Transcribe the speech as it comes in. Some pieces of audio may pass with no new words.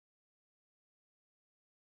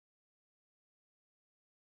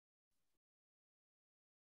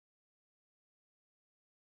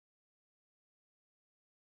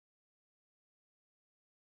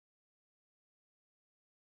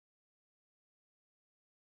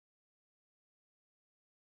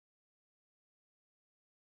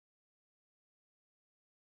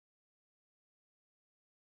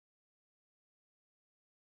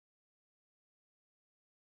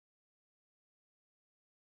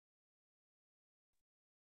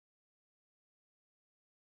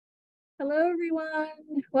Hello, everyone.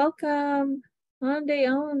 Welcome. Onde,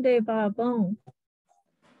 babon.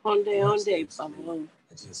 Onde, babon.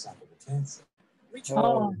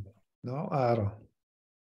 Oh. No, Aro.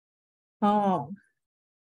 Oh.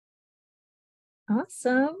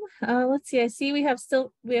 Awesome. Let's see. I see we have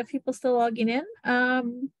people still logging in.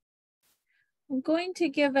 I'm going to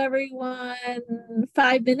give everyone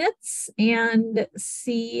 5 minutes and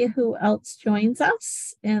see who else joins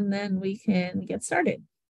us, and then we can get started.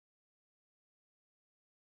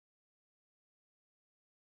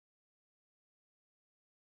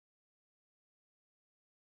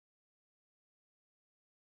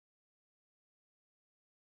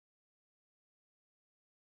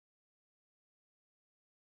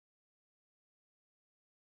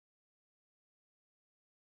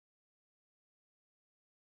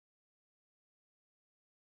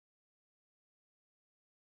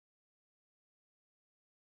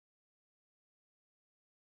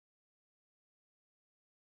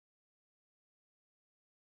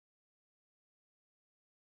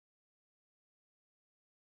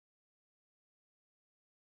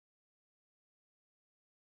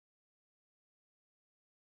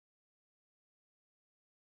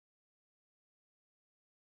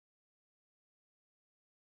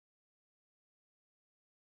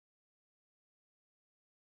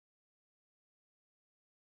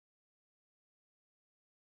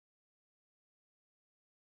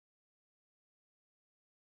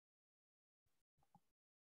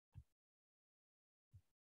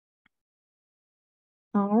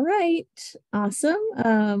 All right, awesome.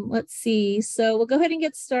 Let's see. So we'll go ahead and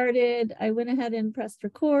get started. I went ahead and pressed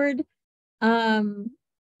record. To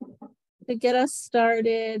get us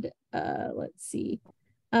started, let's see.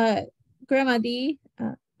 Grandma D,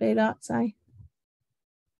 Beidot,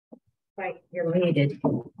 Right, you're muted.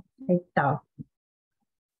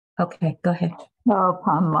 Okay, go ahead.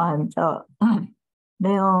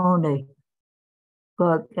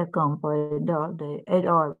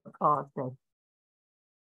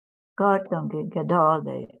 God don't get all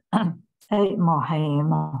the 8 more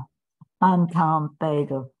hamo. I'm Tom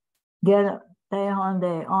Bader. Get they on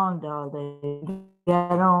the get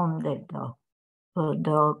on the dog. Put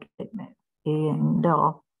dog in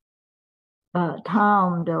dog.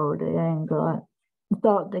 Tom do the anger.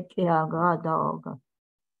 Thought the kill God dog.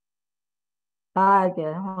 I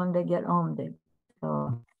get on they get on the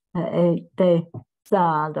dog. They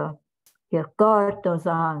sad. Get God does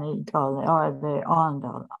on each other or they on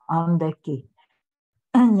the key.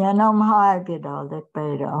 And you know, my get all the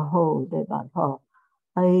better a hole they got hole.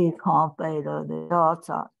 I can't better the dots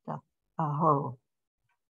at a hole.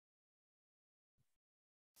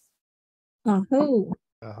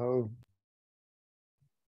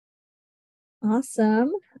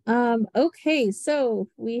 Awesome. Okay, so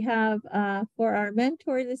we have for our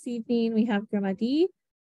mentor this evening, we have Grandma D.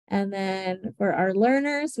 And then for our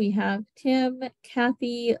learners, we have Tim,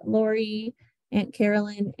 Kathy, Lori, Aunt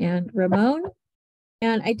Carolyn, and Ramon.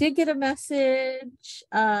 And I did get a message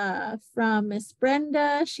from Miss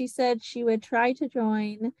Brenda. She said she would try to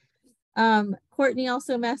join. Courtney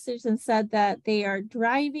also messaged and said that they are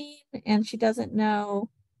driving and she doesn't know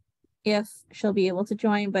if she'll be able to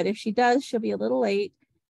join, but if she does, she'll be a little late.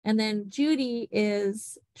 And then Judy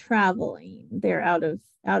is traveling. They're out of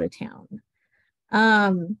town.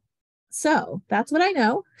 So that's what I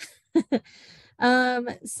know.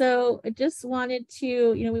 So I just wanted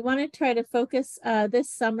to, we want to try to focus this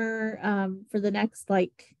summer for the next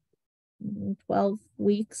like 12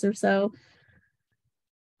 weeks or so,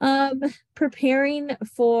 preparing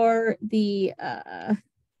for the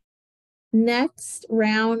next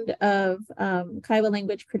round of Kiowa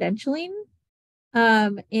Language Credentialing.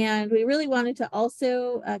 And we really wanted to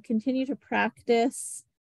also continue to practice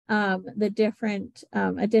the different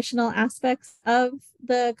additional aspects of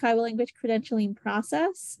the Kiowa Language Credentialing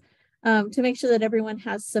process to make sure that everyone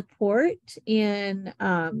has support in,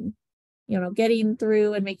 getting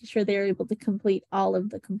through and making sure they're able to complete all of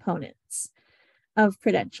the components of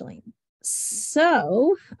credentialing.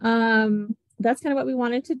 So that's kind of what we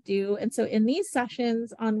wanted to do. And so in these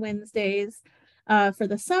sessions on Wednesdays for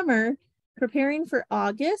the summer, preparing for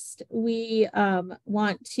August, we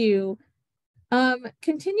want to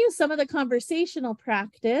continue some of the conversational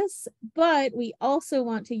practice, but we also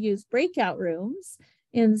want to use breakout rooms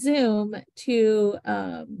in Zoom to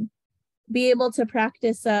be able to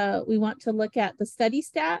practice. We want to look at the study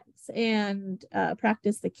stats and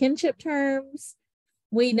practice the kinship terms.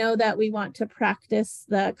 We know that we want to practice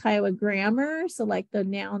the Kiowa grammar, so like the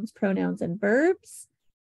nouns, pronouns, and verbs.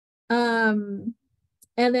 And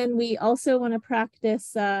then we also want to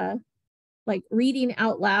practice like reading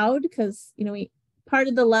out loud, because part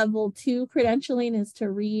of the level 2 credentialing is to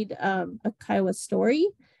read a Kiowa story,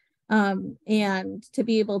 and to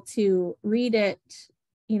be able to read it,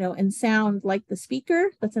 you know, and sound like the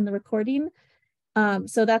speaker that's in the recording.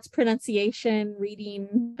 So that's pronunciation,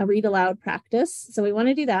 reading, a read aloud practice. So we want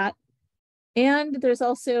to do that. And there's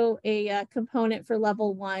also a component for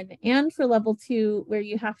level 1 and for level 2 where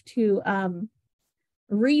you have to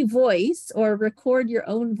revoice or record your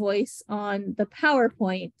own voice on the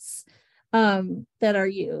PowerPoints that are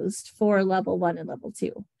used for level 1 and level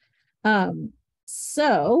 2.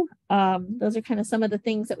 So those are kind of some of the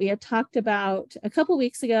things that we had talked about a couple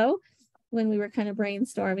weeks ago when we were kind of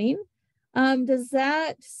brainstorming. Does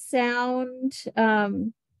that sound,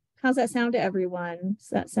 how's that sound to everyone? Does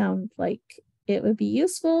that sound like it would be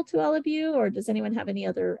useful to all of you, or does anyone have any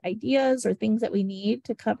other ideas or things that we need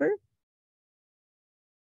to cover?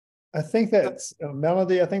 I think that's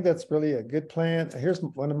Melody. I think that's really a good plan. Here's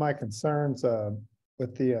one of my concerns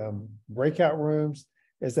with the breakout rooms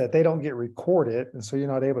is that they don't get recorded, and so you're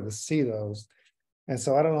not able to see those. And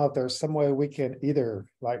so I don't know if there's some way we can either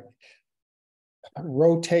like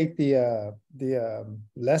rotate the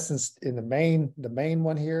lessons in the main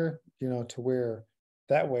one here, you know, to where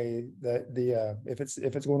that way that if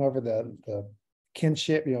it's going over the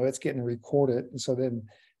kinship, you know, it's getting recorded, and so then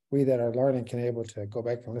we that are learning can able to go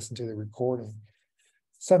back and listen to the recording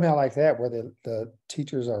somehow like that, where the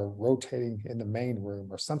teachers are rotating in the main room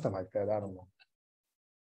or something like that. I don't know.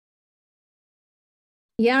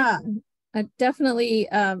 Yeah, I definitely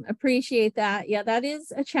appreciate that. Yeah, that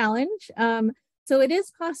is a challenge. So it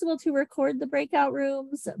is possible to record the breakout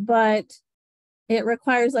rooms, but it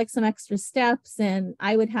requires like some extra steps, and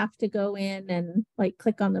I would have to go in and like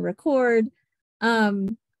click on the record.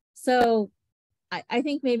 So I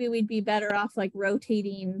think maybe we'd be better off like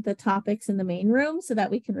rotating the topics in the main room so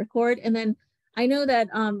that we can record. And then I know that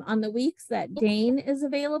on the weeks that Dane is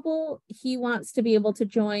available, he wants to be able to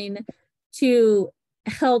join to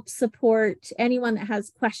help support anyone that has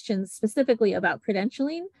questions specifically about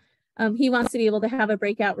credentialing. He wants to be able to have a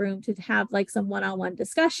breakout room to have like some one-on-one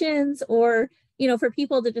discussions, or, you know, for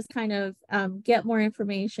people to just kind of get more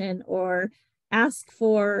information or ask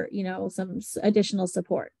for, you know, some additional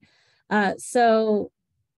support. So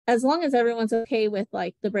as long as everyone's okay with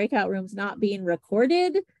like the breakout rooms not being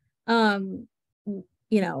recorded, you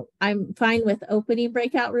know, I'm fine with opening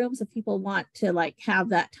breakout rooms if people want to like have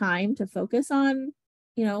that time to focus on,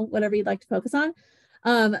 you know, whatever you'd like to focus on.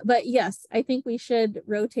 But yes, I think we should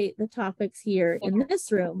rotate the topics here in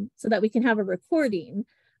this room so that we can have a recording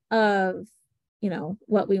of, you know,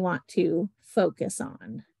 what we want to focus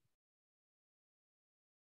on.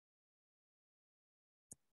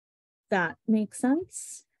 That makes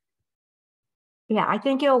sense? Yeah, I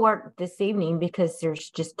think it'll work this evening because there's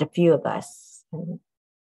just a few of us.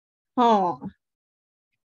 Oh,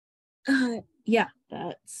 yeah,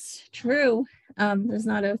 that's true. There's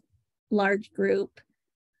not a large group.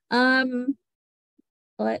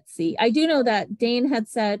 Let's see. I do know that Dane had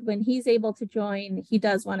said when he's able to join, he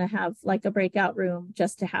does want to have like a breakout room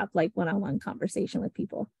just to have like one-on-one conversation with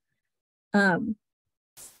people. So,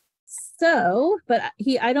 but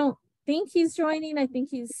I don't think he's joining. I think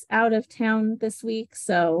he's out of town this week,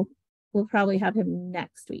 so we'll probably have him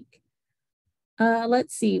next week.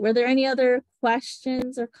 Let's see. Were there any other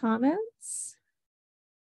questions or comments?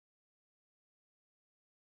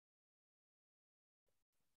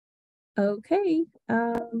 Okay.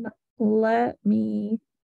 I'm going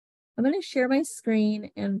to share my screen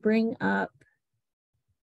and bring up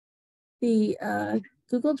the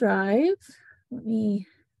Google Drive. Let me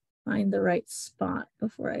find the right spot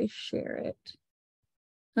before I share it.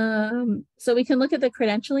 So we can look at the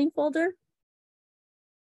credentialing folder.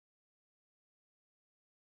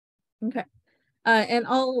 Okay. And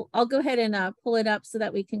I'll go ahead and pull it up so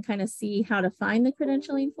that we can kind of see how to find the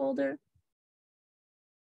credentialing folder.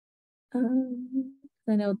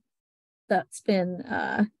 I know that's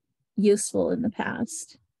been useful in the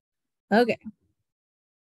past. Okay.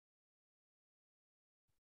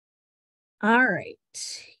 All right,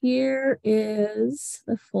 here is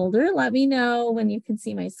the folder. Let me know when you can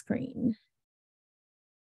see my screen.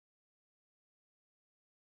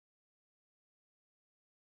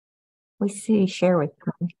 We see share with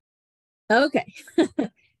me. Okay,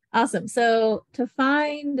 awesome. So to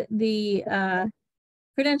find the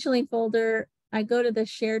credentialing folder, I go to the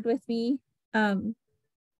shared with me. So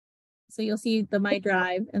you'll see the My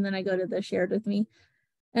Drive, and then I go to the shared with me.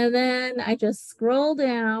 And then I just scroll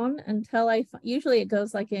down until usually it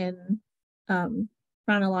goes like in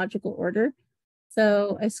chronological order.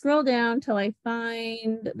 So I scroll down till I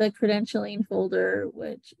find the credentialing folder,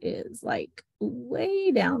 which is like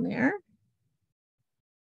way down there.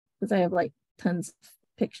 because I have like tons of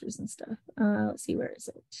pictures and stuff. Let's see, where is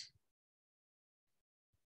it?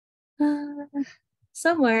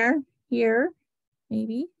 Somewhere here,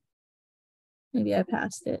 maybe. Maybe I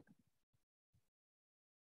passed it.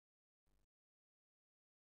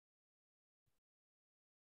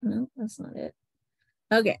 No, that's not it.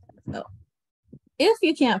 Okay, so if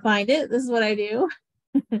you can't find it, this is what I do.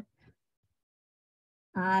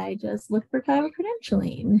 I just look for Kiowa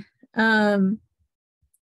credentialing. And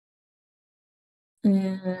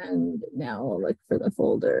now I'll look for the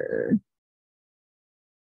folder.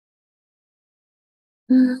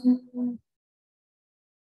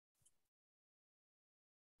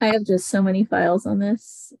 I have just so many files on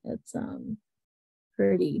this. It's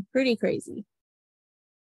pretty crazy.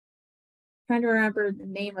 Trying to remember the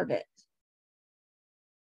name of it.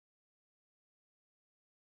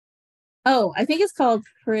 Oh, I think it's called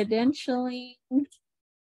Credentialing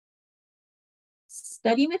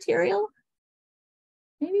Study Material.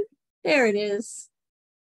 Maybe there it is.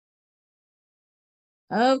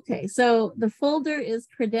 Okay, so the folder is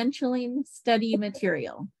Credentialing Study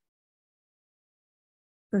Material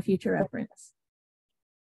for future reference.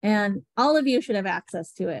 And all of you should have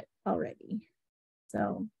access to it already.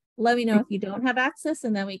 So let me know if you don't have access,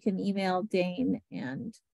 and then we can email Dane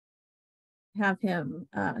and have him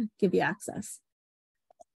give you access.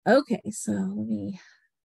 Okay, so let me,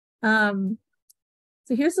 so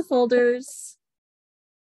here's the folders.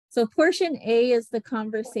 So portion A is the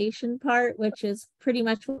conversation part, which is pretty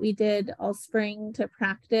much what we did all spring to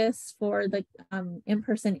practice for the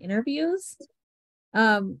in-person interviews.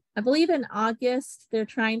 I believe in August, they're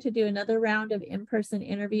trying to do another round of in-person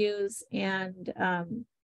interviews, and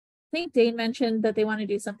I think Dane mentioned that they want to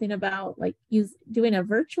do something about like doing a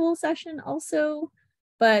virtual session also,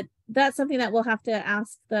 but that's something that we'll have to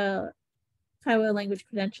ask the Kiowa Language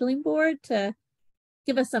Credentialing Board to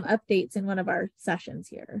give us some updates in one of our sessions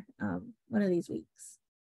here, one of these weeks.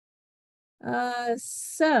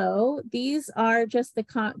 So these are just the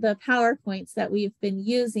PowerPoints that we've been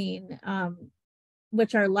using,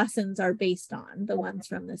 which our lessons are based on, the ones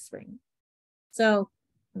from this spring. So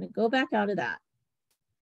I'm going to go back out of that.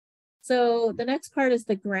 So the next part is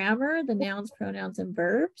the grammar, the nouns, pronouns, and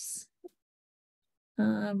verbs,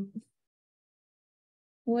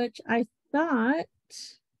 which I thought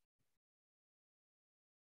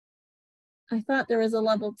there was a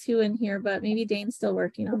level 2 in here, but maybe Dane's still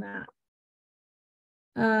working on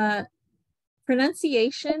that.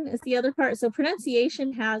 Pronunciation is the other part. So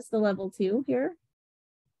pronunciation has the level 2 here.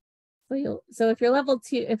 So if you're level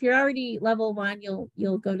 2, if you're already level 1,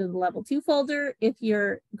 you'll go to the level 2 folder. If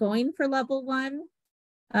you're going for level 1,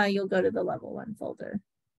 you'll go to the level 1 folder.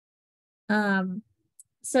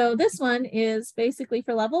 So this one is basically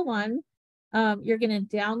for level 1. You're going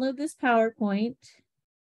to download this PowerPoint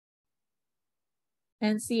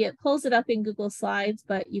and see it pulls it up in Google Slides,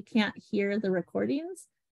 but you can't hear the recordings.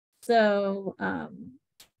 So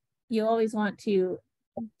you always want to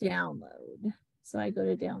download. So I go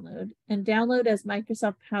to download and download as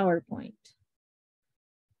Microsoft PowerPoint.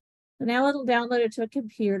 So now it'll download it to a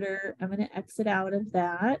computer. I'm going to exit out of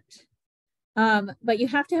that. But you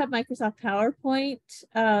have to have Microsoft PowerPoint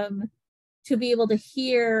to be able to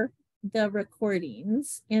hear the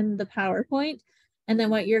recordings in the PowerPoint. And then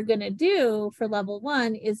what you're going to do for level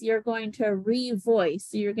 1 is you're going to re-voice.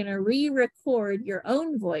 So you're going to re-record your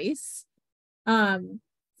own voice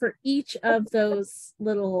for each of those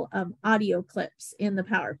little audio clips in the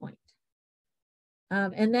PowerPoint.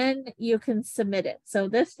 And then you can submit it. So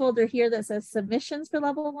this folder here that says submissions for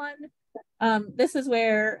level 1, this is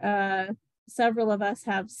where several of us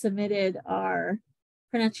have submitted our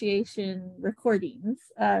pronunciation recordings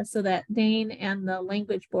so that Dane and the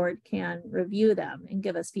language board can review them and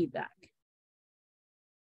give us feedback.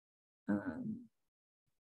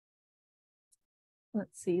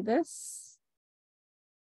 Let's see this.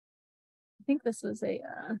 I think this was a,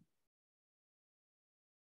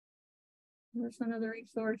 there's another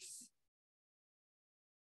resource.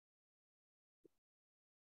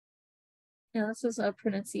 Yeah, this was a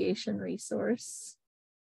pronunciation resource.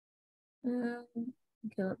 Okay,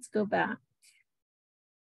 let's go back.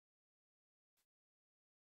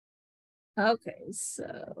 Okay,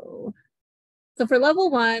 so for level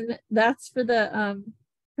 1, that's for the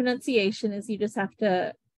pronunciation, is you just have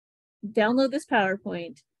to download this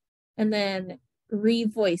PowerPoint and then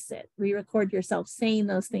re-voice it, re-record yourself saying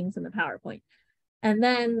those things in the PowerPoint, and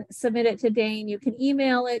then submit it to Dane. You can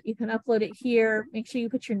email it, you can upload it here, make sure you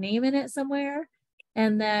put your name in it somewhere,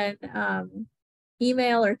 and then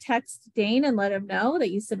email or text Dane and let him know that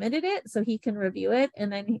you submitted it so he can review it.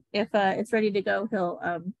 And then if it's ready to go, he'll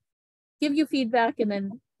give you feedback, and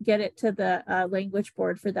then get it to the language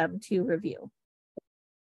board for them to review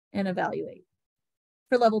and evaluate.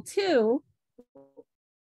 For level 2,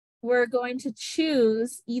 we're going to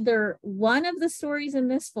choose either one of the stories in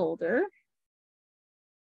this folder,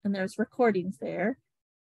 and there's recordings there,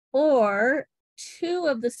 or 2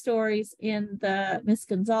 of the stories in the Miss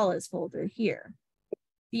Gonzalez folder here.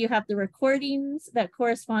 You have the recordings that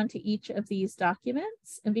correspond to each of these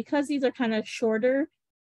documents. And because these are kind of shorter,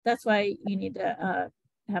 that's why you need to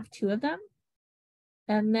have 2 of them.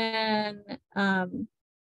 And then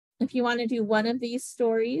if you want to do one of these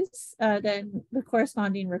stories, then the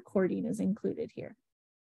corresponding recording is included here.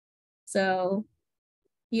 So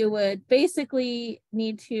you would basically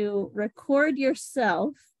need to record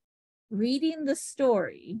yourself reading the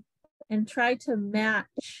story and try to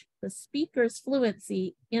match the speaker's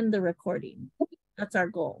fluency in the recording. That's our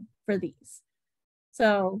goal for these.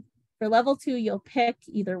 So for level 2, you'll pick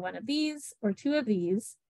either one of these or 2 of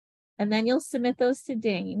these, and then you'll submit those to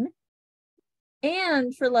Dane.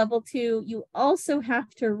 And for level 2, you also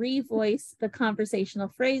have to revoice the conversational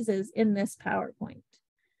phrases in this PowerPoint.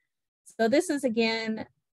 So this is, again,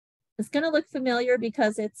 it's going to look familiar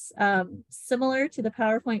because it's similar to the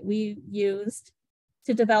PowerPoint we used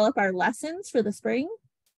to develop our lessons for the spring.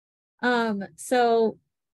 So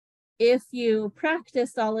if you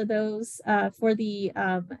practiced all of those for the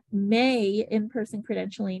May in-person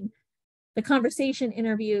credentialing, the conversation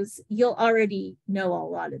interviews, you'll already know a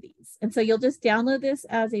lot of these. And so you'll just download this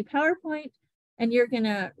as a PowerPoint and you're going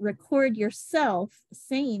to record yourself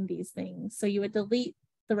saying these things. So you would delete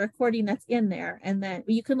the recording that's in there, and then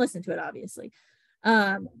you can listen to it, obviously,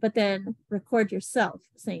 but then record yourself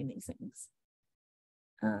saying these things.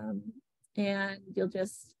 And you'll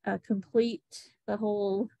just complete the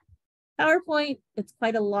whole PowerPoint. It's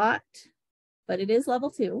quite a lot, but it is level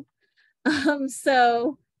 2.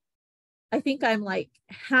 So I think I'm like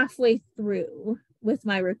halfway through with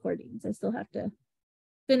my recordings. I still have to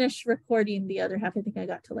finish recording the other half. I think I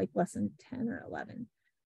got to like lesson 10 or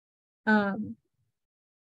 11.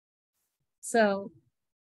 So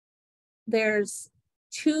there's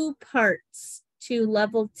 2 parts to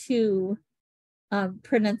level 2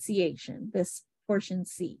 pronunciation, this portion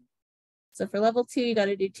C. So for level 2, you got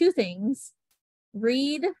to do 2 things: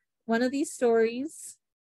 read one of these stories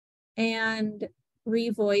and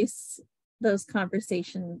revoice those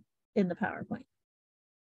conversations in the PowerPoint.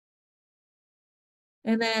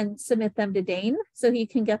 And then submit them to Dane so he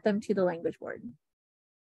can get them to the language board.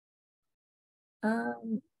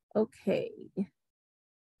 Okay.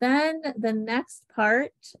 Then the next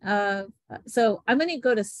part of, so I'm going to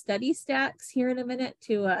go to study stacks here in a minute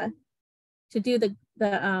to do the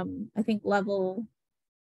I think level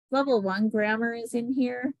 1 grammar is in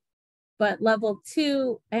here, but level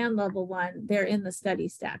 2 and level 1, they're in the study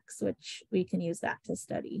stacks, which we can use that to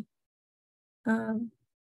study.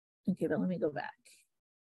 Okay, but let me go back.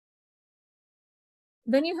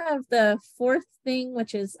 Then you have the 4th thing,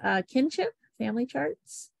 which is kinship, family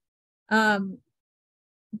charts.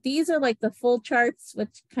 These are like the full charts,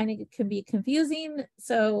 which kind of can be confusing.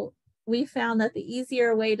 So we found that the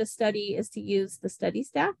easier way to study is to use the study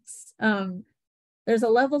stacks. There's a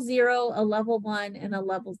level 0, a level 1, and a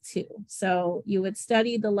level 2. So you would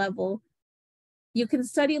study the level, you can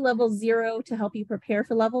study level 0 to help you prepare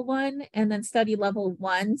for level 1, and then study level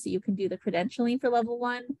 1 so you can do the credentialing for level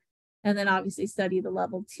 1, and then obviously study the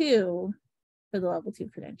level 2 for the level 2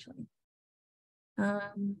 credentialing.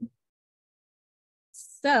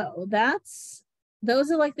 So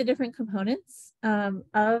those are like the different components of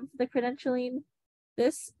the credentialing.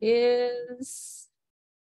 This is,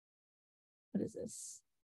 what is this?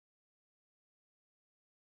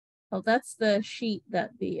 Oh, that's the sheet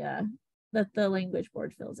that the language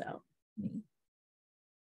board fills out. Let me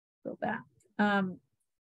go back.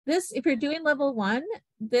 This, if you're doing level 1,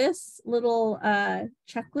 this little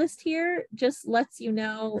checklist here just lets you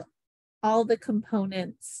know all the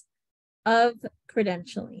components of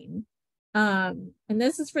credentialing. And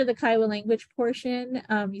this is for the Kiowa language portion.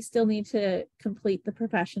 You still need to complete the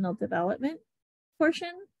professional development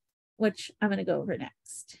portion, which I'm going to go over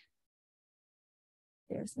next.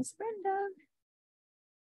 There's Miss Brenda.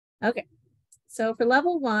 Okay, so for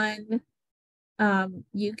level 1,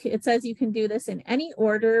 it says you can do this in any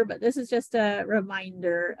order, but this is just a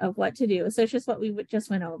reminder of what to do. So it's just what we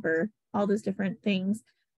just went over, all those different things.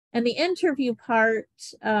 And the interview part,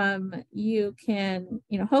 you can,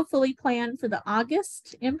 hopefully plan for the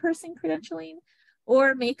August in-person credentialing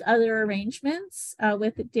or make other arrangements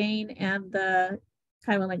with Dane and the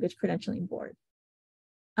Kiowa Language Credentialing Board.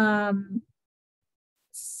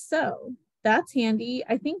 So that's handy.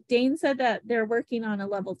 I think Dane said that they're working on a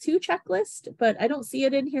level 2 checklist, but I don't see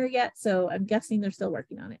it in here yet, so I'm guessing they're still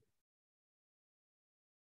working on it.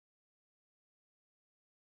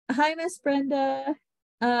 Hi, Miss Brenda.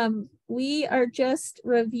 We are just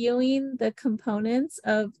reviewing the components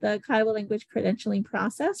of the Kiowa language credentialing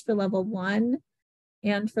process for level 1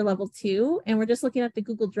 and for level 2, and we're just looking at the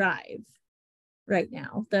Google Drive right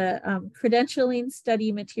now, the credentialing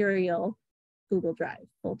study material Google Drive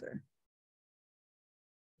folder.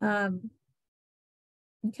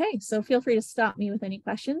 Okay, so feel free to stop me with any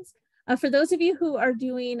questions. For those of you who are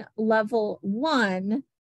doing level 1,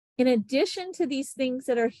 in addition to these things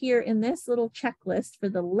that are here in this little checklist for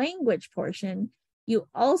the language portion, you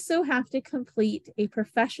also have to complete a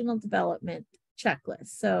professional development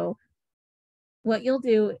checklist. So what you'll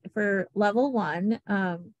do for level 1,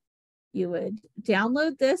 you would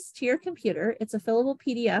download this to your computer. It's a fillable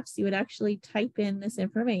PDF, so you would actually type in this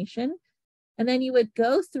information, and then you would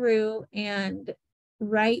go through and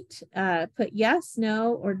write, put yes,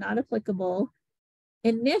 no, or not applicable,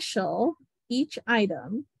 initial each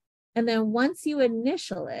item. And then once you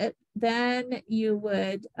initial it, then you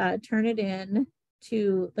would turn it in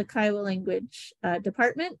to the Kiowa language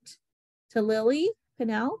department, to Lily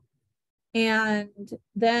Pinnell, and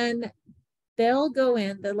then they'll go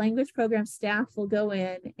in, the language program staff will go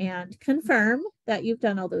in and confirm that you've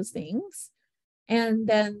done all those things. And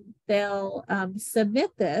then they'll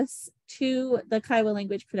submit this to the Kiowa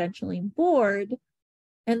Language Credentialing Board.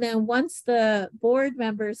 And then once the board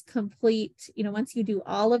members complete, once you do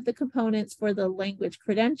all of the components for the language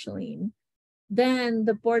credentialing, then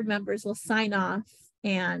the board members will sign off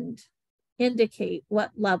and indicate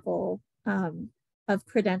what level of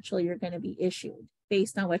credential you're going to be issued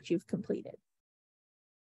based on what you've completed.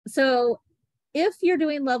 So if you're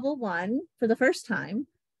doing level 1 for the first time,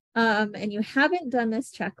 and you haven't done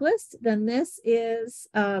this checklist, then this is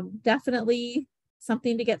definitely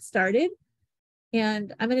something to get started.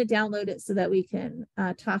 And I'm going to download it so that we can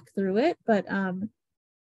talk through it. But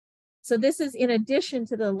so this is in addition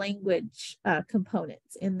to the language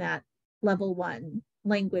components in that level 1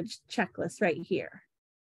 language checklist right here.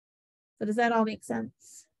 So does that all make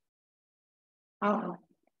sense?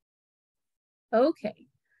 Okay.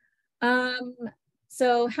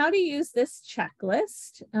 So how to use this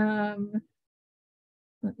checklist.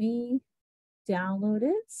 Let me download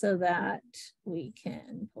it so that we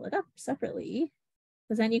can pull it up separately,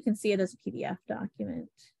 because then you can see it as a PDF document.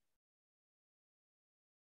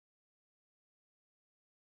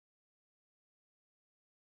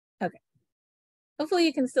 Okay. Hopefully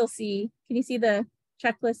you can still see. Can you see the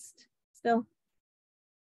checklist still?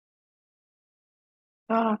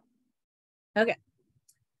 Okay.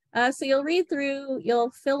 So you'll read through,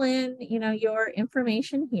 you'll fill in, your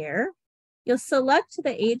information here. You'll select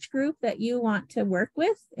the age group that you want to work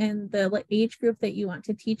with and the age group that you want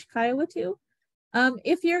to teach Kiowa to.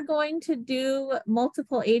 If you're going to do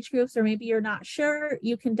multiple age groups, or maybe you're not sure,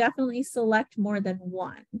 you can definitely select more than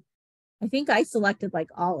one. I think I selected like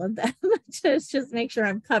all of them to just make sure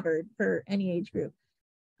I'm covered for any age group.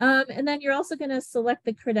 And then you're also going to select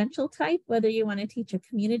the credential type, whether you want to teach a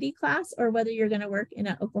community class or whether you're going to work in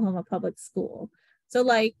an Oklahoma public school. So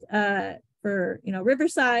like for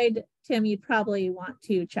Riverside, Tim, you'd probably want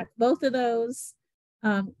to check both of those.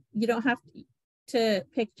 You don't have to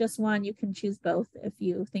pick just one. You can choose both if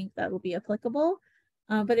you think that will be applicable.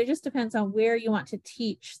 But it just depends on where you want to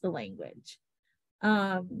teach the language.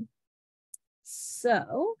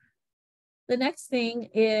 So the next thing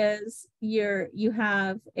is you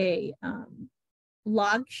have a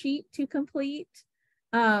log sheet to complete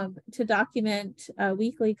to document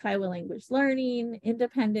weekly Kiowa language learning,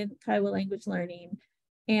 independent Kiowa language learning,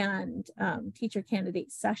 and teacher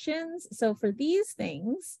candidate sessions. So for these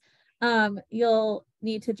things, you'll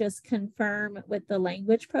need to just confirm with the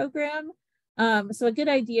language program. So a good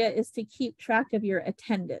idea is to keep track of your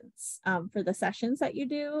attendance for the sessions that you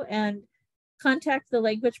do, and contact the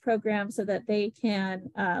language program so that they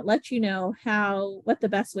can let you know what the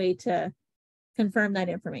best way to confirm that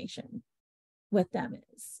information with them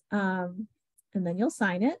is. And then you'll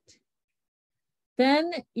sign it.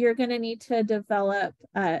 Then you're going to need to develop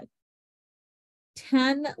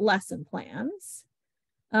 10 lesson plans.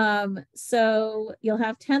 So you'll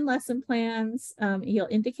have 10 lesson plans. You'll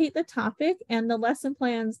indicate the topic, and the lesson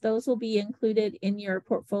plans, those will be included in your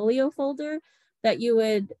portfolio folder that you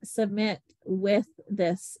would submit with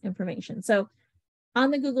this information. So on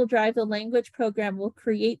the Google Drive, the language program will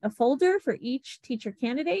create a folder for each teacher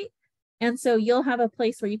candidate. And so you'll have a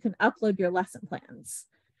place where you can upload your lesson plans.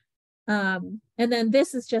 And then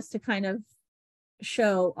this is just to kind of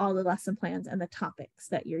show all the lesson plans and the topics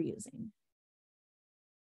that you're using.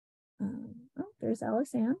 there's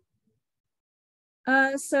Alice Ann.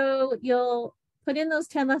 So you'll put in those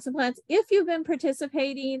 10 lesson plans. If you've been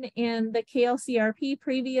participating in the KLCRP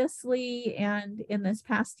previously and in this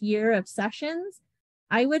past year of sessions,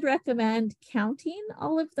 I would recommend counting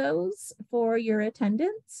all of those for your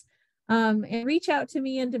attendance, and reach out to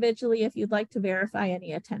me individually if you'd like to verify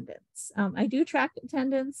any attendance. I do track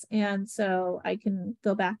attendance, and so I can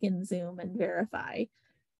go back in Zoom and verify.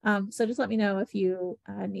 So just let me know if you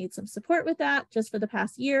need some support with that just for the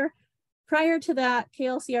past year. Prior to that,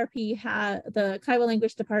 KLCRP the Kiowa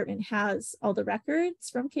Language Department has all the records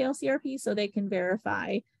from KLCRP, so they can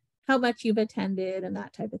verify how much you've attended and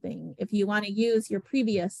that type of thing. If you want to use your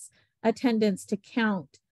previous attendance to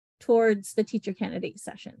count towards the teacher candidate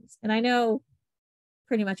sessions. And I know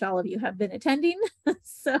pretty much all of you have been attending,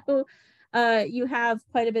 so you have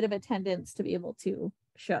quite a bit of attendance to be able to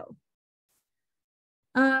show.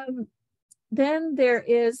 Then there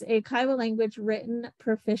is a Kiowa Language Written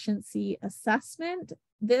Proficiency Assessment.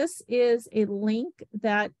 This is a link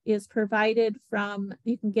that is provided from,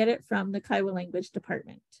 you can get it from the Kiowa Language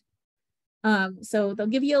Department. So they'll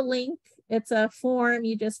give you a link. It's a form,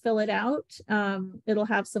 you just fill it out. It'll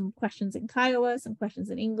have some questions in Kiowa, some questions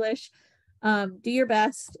in English. Do your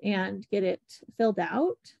best and get it filled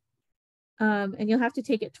out. And you'll have to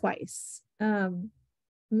take it twice.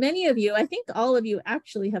 Many of you, I think all of you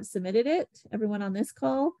actually have submitted it, everyone on this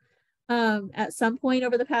call, at some point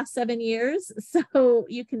over the past 7 years. So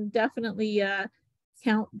you can definitely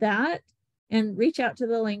count that and reach out to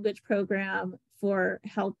the language program for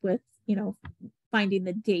help with, finding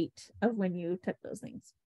the date of when you took those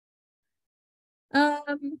things.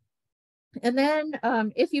 And then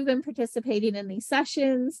if you've been participating in these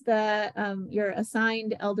sessions, your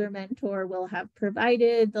assigned elder mentor will have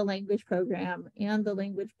provided the language program and the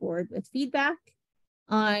language board with feedback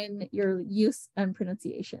on your use and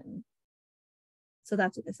pronunciation. So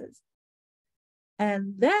that's what this is.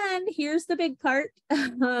 And then here's the big part,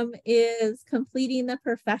 is completing the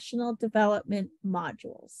professional development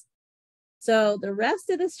modules. So the rest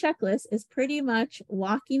of this checklist is pretty much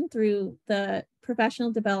walking through the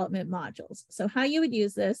professional development modules. So how you would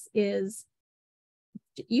use this is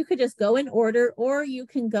you could just go in order, or you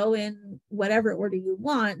can go in whatever order you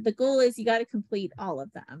want. The goal is you got to complete all of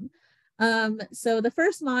them. So the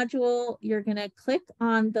first module, you're going to click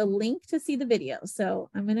on the link to see the video. So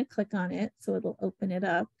I'm going to click on it so it'll open it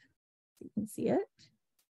up so you can see it.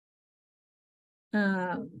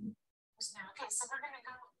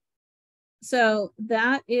 So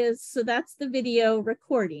that's the video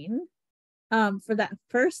recording for that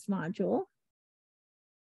first module.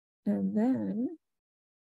 And then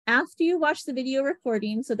after you watch the video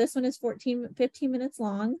recording, so this one is 15 minutes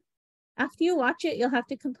long. After you watch it, you'll have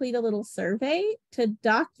to complete a little survey to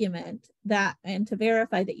document that and to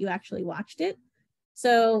verify that you actually watched it.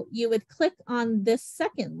 So you would click on this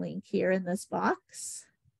second link here in this box.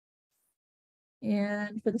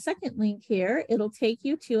 And for the second link here, it'll take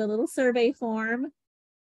you to a little survey form.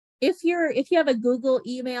 If you have a Google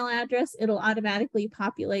email address, it'll automatically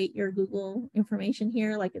populate your Google information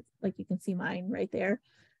here, like you can see mine right there.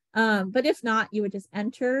 But if not, you would just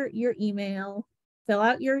enter your email, fill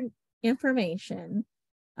out your information.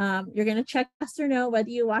 You're going to check yes or no whether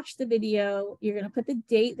you watched the video. You're going to put the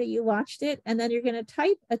date that you watched it, and then you're going to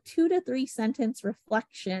type a 2 to 3 sentence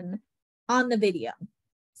reflection on the video.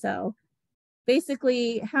 So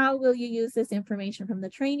basically, how will you use this information from the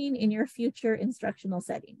training in your future instructional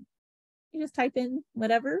setting? You just type in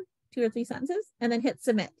whatever, 2 or 3 sentences, and then hit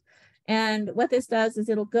submit. And what this does is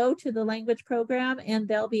it'll go to the language program, and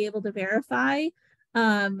they'll be able to verify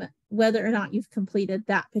whether or not you've completed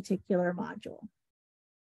that particular module.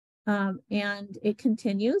 And it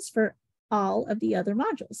continues for all of the other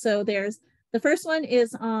modules. So the first one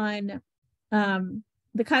is on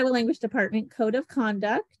the Kiowa Language Department Code of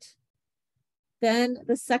Conduct. Then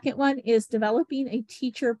the second one is developing a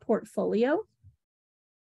teacher portfolio.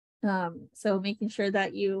 So making sure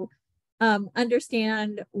that you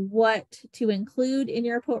understand what to include in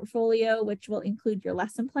your portfolio, which will include your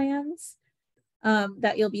lesson plans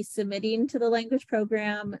that you'll be submitting to the language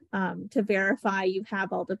program to verify you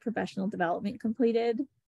have all the professional development completed.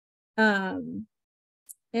 And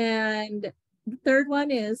the third one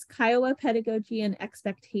is Kiowa Pedagogy and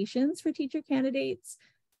Expectations for Teacher Candidates.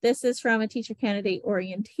 This is from a teacher candidate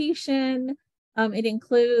orientation. It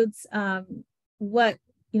includes what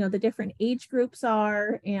the different age groups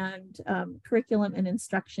are and curriculum and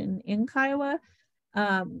instruction in Kiowa.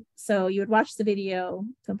 So you would watch the video,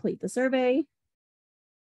 complete the survey.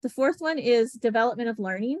 The fourth one is development of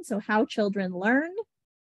learning, so how children learn.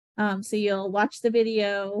 So you'll watch the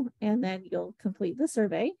video and then you'll complete the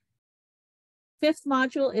survey. Fifth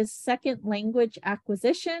module is second language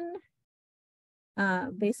acquisition.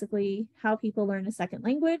 Basically how people learn a second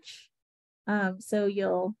language. So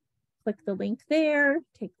you'll click the link there,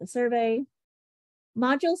 take the survey.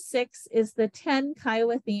 Module 6 is the 10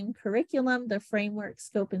 Kiowa themed curriculum, the framework,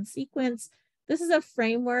 scope, and sequence. This is a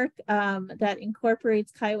framework that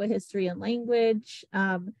incorporates Kiowa history and language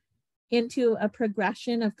into a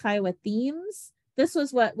progression of Kiowa themes. This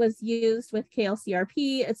was what was used with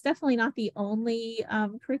KLCRP. It's definitely not the only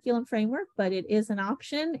curriculum framework, but it is an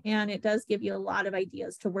option, and it does give you a lot of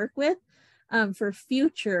ideas to work with for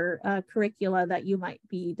future curricula that you might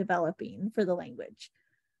be developing for the language.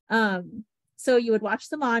 So you would watch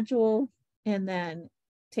the module and then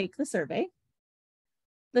take the survey.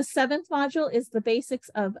 The 7th module is the basics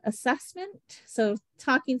of assessment. So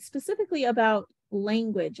talking specifically about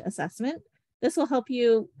language assessment. This will help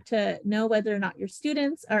you to know whether or not your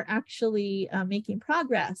students are actually making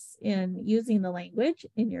progress in using the language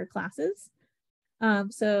in your classes.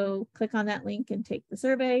 So click on that link and take the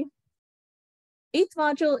survey. 8th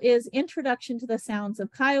module is Introduction to the Sounds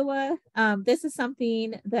of Kiowa. This is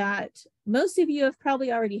something that most of you have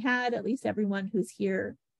probably already had, at least everyone who's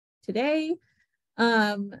here today.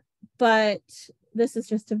 But this is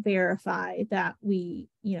just to verify that we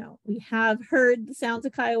have heard the sounds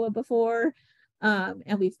of Kiowa before,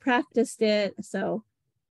 and we've practiced it. So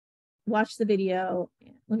watch the video.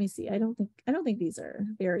 Let me see. I don't think these are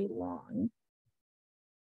very long.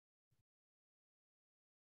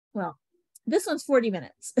 Well, this one's 40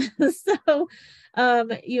 minutes. So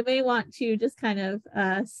you may want to just kind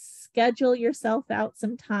of schedule yourself out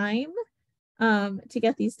some time to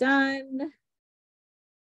get these done.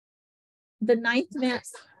 The 9th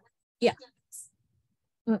math, yeah.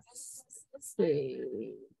 Let's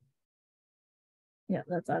see. Yeah,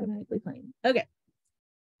 that's automatically playing. Okay.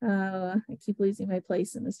 I keep losing my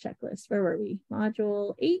place in this checklist. Where were we?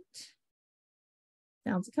 Module 8,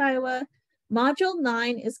 Sounds of Kiowa. Module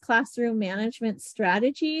 9 is classroom management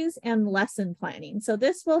strategies and lesson planning. So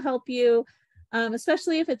this will help you,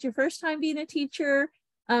 especially if it's your first time being a teacher.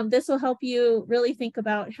 This will help you really think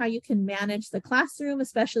about how you can manage the classroom,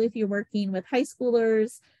 especially if you're working with high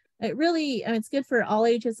schoolers. It really, it's good for all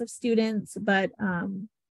ages of students, but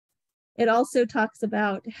it also talks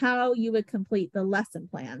about how you would complete the lesson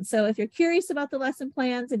plan. So if you're curious about the lesson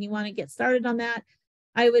plans and you want to get started on that,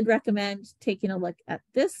 I would recommend taking a look at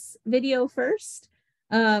this video first.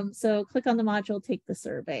 So click on the module, take the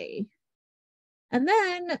survey. And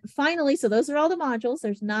then finally, so those are all the modules.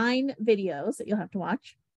 There's 9 videos that you'll have to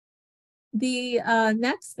watch. The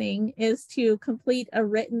next thing is to complete a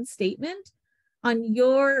written statement on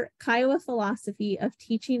your Kiowa philosophy of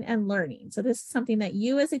teaching and learning. So this is something that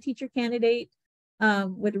you as a teacher candidate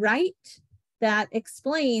would write that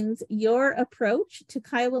explains your approach to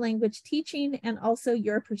Kiowa language teaching and also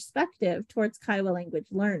your perspective towards Kiowa language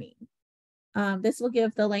learning. This will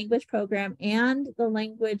give the language program and the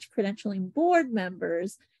language credentialing board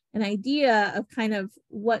members an idea of kind of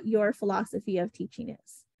what your philosophy of teaching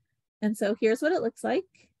is. And so here's what it looks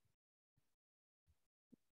like.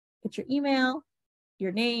 It's your email,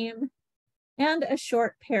 your name, and a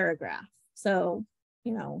short paragraph. So,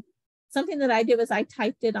 something that I did was I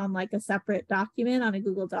typed it on like a separate document on a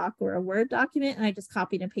Google Doc or a Word document, and I just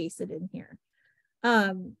copied and pasted in here.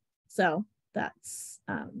 So that's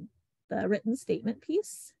the written statement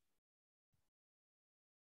piece.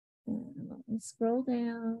 And let me scroll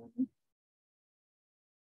down.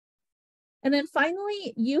 And then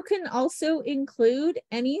finally, you can also include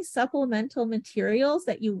any supplemental materials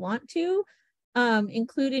that you want to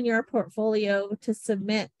include in your portfolio to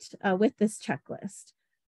submit with this checklist.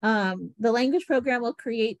 The language program will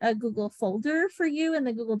create a Google folder for you in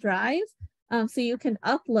the Google Drive, so you can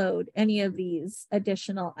upload any of these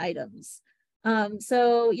additional items.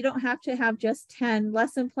 So you don't have to have just 10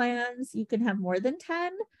 lesson plans. You can have more than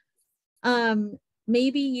 10.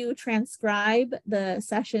 Maybe you transcribe the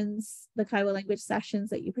sessions, the Kiowa language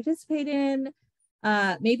sessions that you participate in.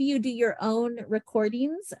 Maybe you do your own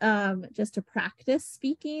recordings just to practice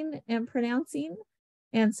speaking and pronouncing.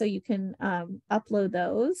 And so you can upload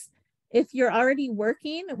those. If you're already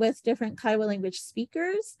working with different Kiowa language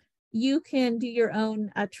speakers, you can do your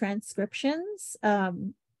own transcriptions.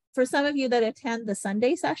 For some of you that attend the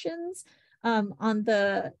Sunday sessions on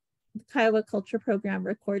the Kiowa Culture Program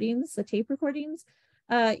recordings, the tape recordings,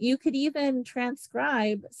 you could even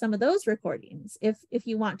transcribe some of those recordings if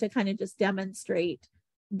you want to kind of just demonstrate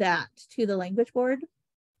that to the language board.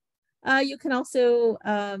 You can also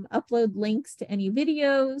upload links to any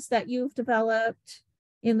videos that you've developed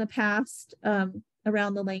in the past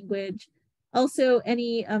around the language. Also,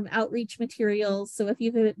 any outreach materials. So if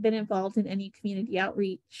you've been involved in any community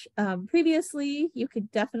outreach previously, you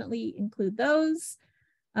could definitely include those.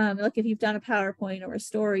 Like if you've done a PowerPoint or a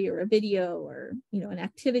story or a video or, an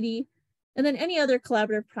activity. And then any other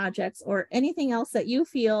collaborative projects or anything else that you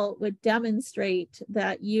feel would demonstrate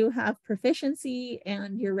that you have proficiency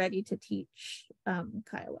and you're ready to teach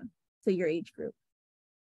Kiowa to your age group.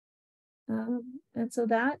 And so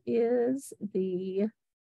that is the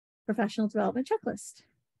professional development checklist.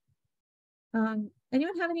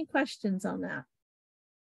 Anyone have any questions on that?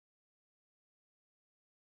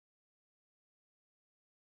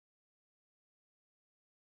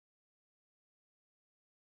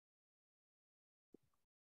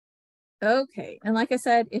 Okay, and like I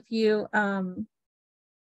said, if you have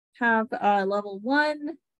level 1,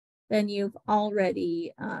 then you've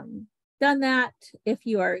already done that. If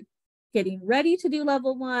you are getting ready to do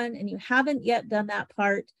level 1 and you haven't yet done that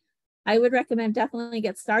part, I would recommend definitely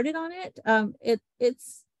get started on it. It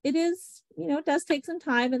is, it does take some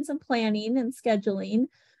time and some planning and scheduling,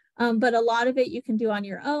 but a lot of it you can do on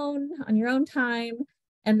your own time,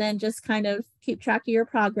 and then just kind of keep track of your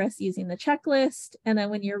progress using the checklist. And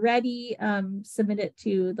then when you're ready, submit it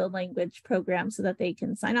to the language program so that they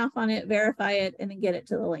can sign off on it, verify it, and then get it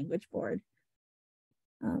to the language board.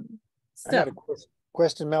 I got a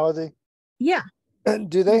question, Melody. Yeah.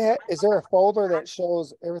 Do they have, is there a folder that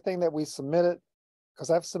shows everything that we submitted?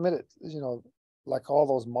 Because I've submitted, like all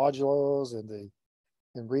those modules and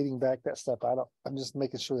reading back that stuff. I'm just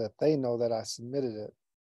making sure that they know that I submitted it.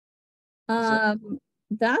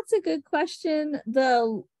 That's a good question.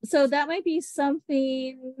 So that might be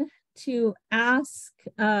something to ask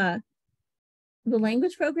the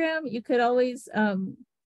language program. You could always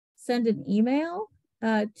send an email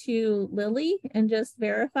to Lily and just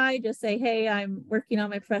verify, just say, hey, I'm working on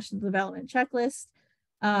my professional development checklist.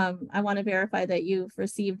 I want to verify that you've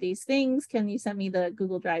received these things. Can you send me the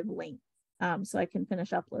Google Drive link so I can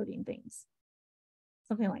finish uploading things?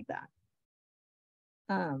 Something like that.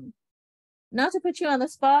 Not to put you on the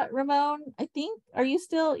spot, Ramon, I think, you're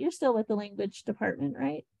still with the language department,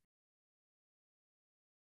 right?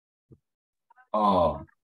 Oh.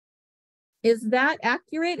 Is that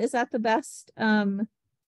accurate? Is that the best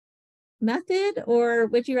method, or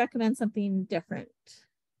would you recommend something different?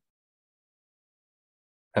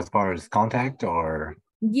 As far as contact, or?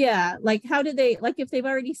 Yeah, like how did they, like if they've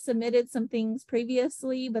already submitted some things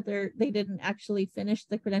previously, but they didn't actually finish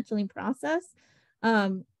the credentialing process,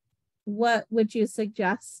 what would you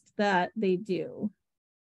suggest that they do?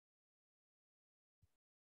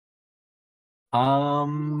 Well,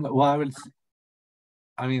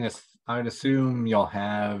 I would assume you'll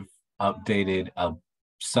have updated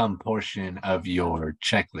some portion of your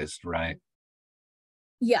checklist, right?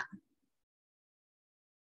 Yeah.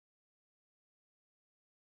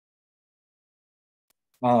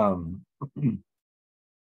 So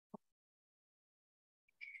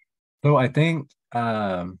I think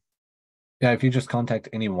yeah, if you just contact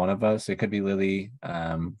any one of us, it could be Lily,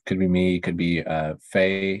 could be me, could be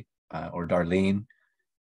Faye or Darlene,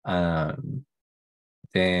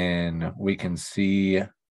 then we can see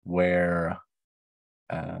where,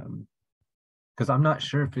 because I'm not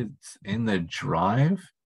sure if it's in the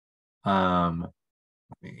drive. Let's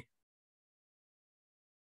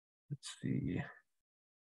see.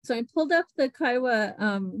 So I pulled up the Kiowa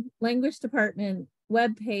language department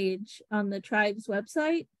webpage on the tribe's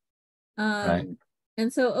website. Right.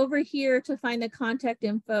 And so over here to find the contact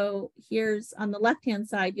info, here's on the left-hand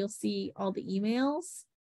side, you'll see all the emails.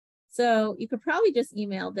 So you could probably just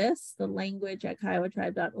email this, the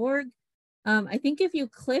language@kiowatribe.org. I think if you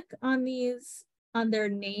click on these, on their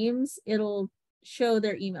names, it'll show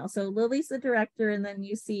their email. So Lily's the director, and then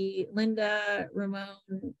you see Linda,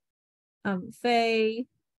 Ramon, Faye,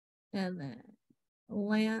 and then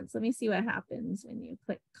Lance. Let me see what happens when you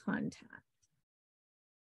click contact.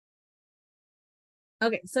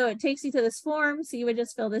 Okay, so it takes you to this form. So you would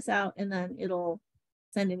just fill this out and then it'll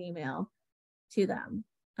send an email to them.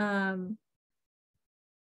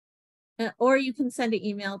 Or you can send an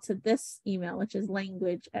email to this email, which is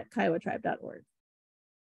language@kiowatribe.org.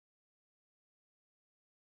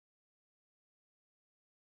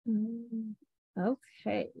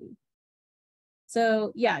 Okay.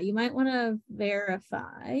 So yeah, you might want to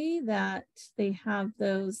verify that they have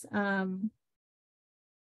those. Let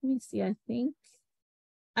me see,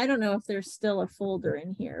 I don't know if there's still a folder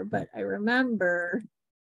in here, but I remember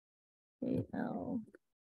ALCRP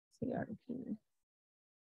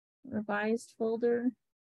revised folder.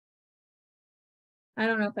 I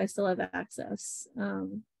don't know if I still have access.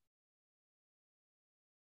 Let's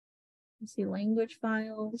see, language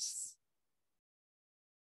files.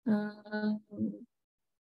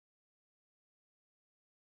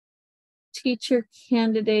 Teacher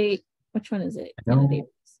candidate, which one is it? Candidate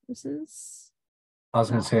resources. I was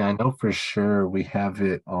going to say, I know for sure we have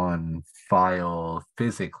it on file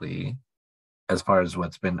physically as far as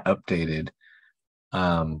what's been updated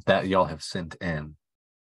that y'all have sent in.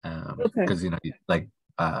 Okay. Because, you know, like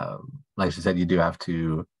she said, you do have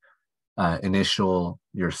to initial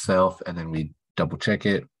yourself and then we double check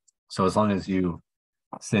it. So as long as you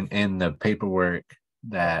send in the paperwork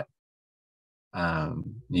that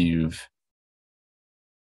you've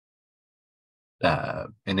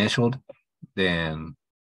initialed, then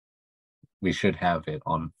we should have it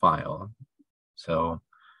on file. So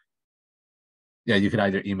yeah, you could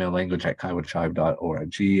either email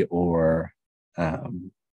language@kiowatribe.org or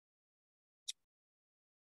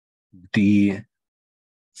D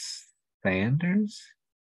Sanders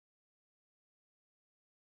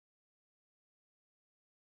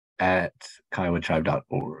at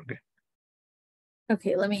kiowatribe.org.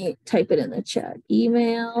 Okay, let me type it in the chat.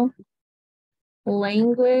 Email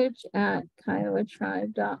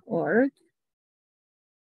language@kiowatribe.org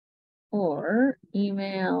or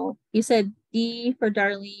email, you said D for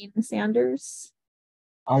Darlene Sanders?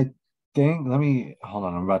 I think, let me, hold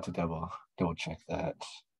on, I'm about to double check that.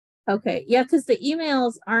 Okay, yeah, because the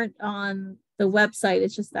emails aren't on the website,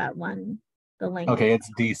 it's just that one, the language. Okay, it's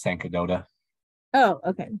D Sankadota. Oh,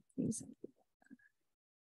 okay.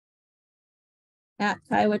 At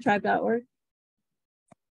kiowatribe.org.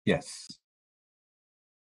 Yes.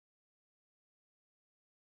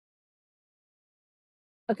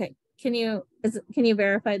 Okay, can you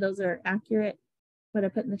verify those are accurate, what I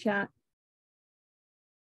put in the chat?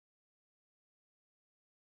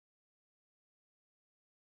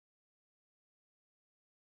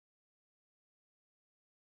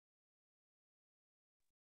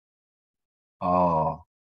 Oh.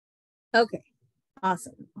 Okay,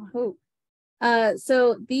 awesome. Oh.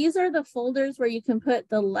 So these are the folders where you can put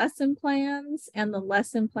the lesson plans and the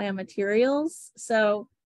lesson plan materials. So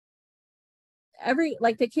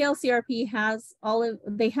like the KLCRP has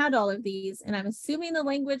they had all of these, and I'm assuming the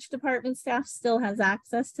language department staff still has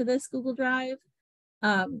access to this Google Drive.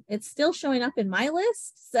 It's still showing up in my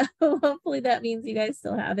list, so hopefully that means you guys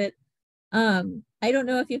still have it. I don't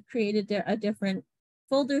know if you've created a different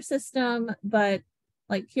folder system, but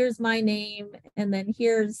like here's my name, and then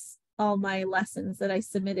here's all my lessons that I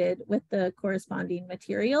submitted with the corresponding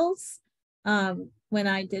materials when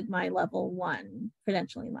I did my level 1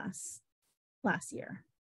 credentialing last year.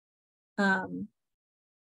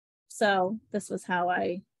 So this was how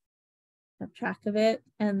I kept track of it.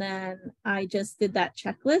 And then I just did that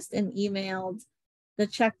checklist and emailed the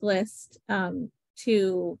checklist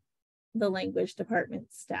to the language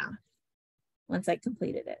department staff once I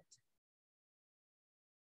completed it.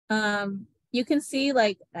 You can see,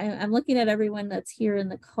 like, I'm looking at everyone that's here in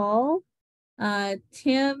the call.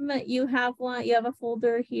 Tim, you have a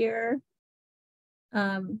folder here.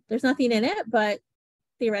 There's nothing in it, but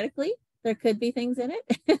theoretically there could be things in it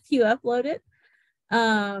if you upload it.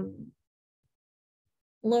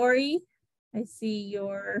 Lori, I see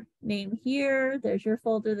your name here. There's your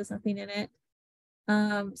folder. There's nothing in it.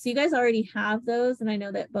 So you guys already have those, and I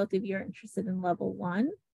know that both of you are interested in level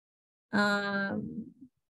 1.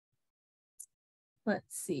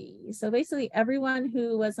 Let's see. So basically everyone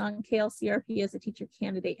who was on KLCRP as a teacher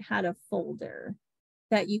candidate had a folder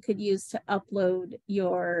that you could use to upload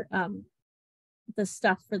your the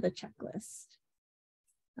stuff for the checklist.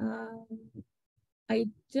 I'm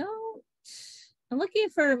looking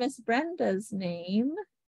for Miss Brenda's name.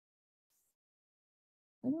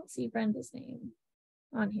 I don't see Brenda's name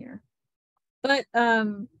on here, but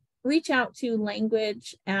reach out to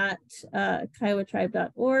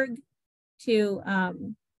language@kiowatribe.org to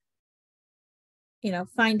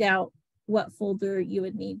find out what folder you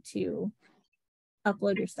would need to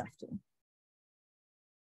upload your stuff to.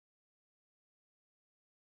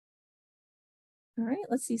 All right,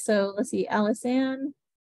 let's see. So let's see, Alice Ann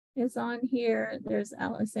is on here. There's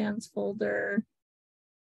Alice Ann's folder.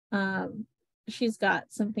 She's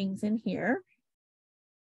got some things in here.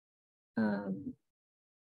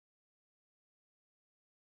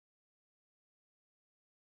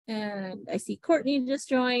 And I see Courtney just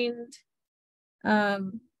joined.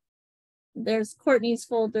 There's Courtney's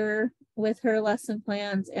folder with her lesson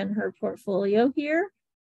plans and her portfolio here,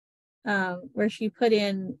 where she put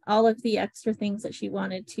in all of the extra things that she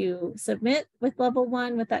wanted to submit with level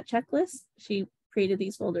 1 with that checklist. She created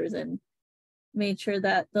these folders and made sure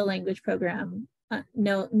that the language program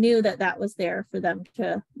knew that that was there for them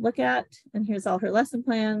to look at. And here's all her lesson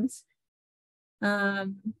plans.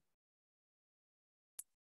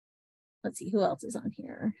 let's see who else is on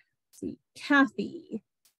here. Let's see, Kathy.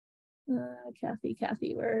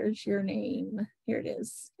 Kathy, where's your name? Here it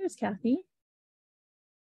is. Here's Kathy.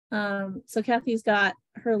 So Kathy's got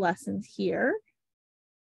her lessons here.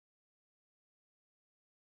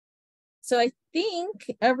 So I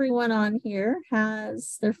think everyone on here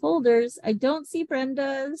has their folders. I don't see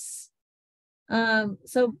Brenda's.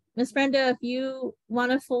 So Miss Brenda, if you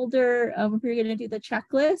want a folder, if you're going to do the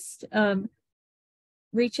checklist,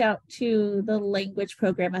 reach out to the language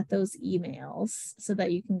program at those emails so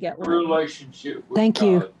that you can get one. Relationship with Thank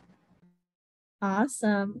you. God.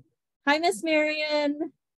 Awesome. Hi, Miss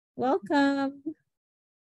Marion. Welcome.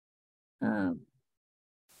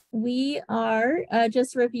 We are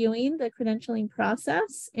just reviewing the credentialing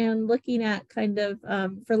process and looking at kind of,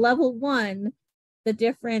 for level 1, the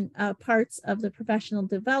different parts of the professional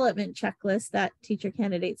development checklist that teacher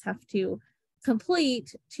candidates have to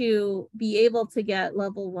complete to be able to get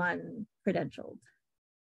level 1 credentialed.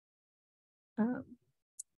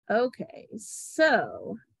 Okay,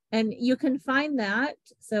 so, and you can find that.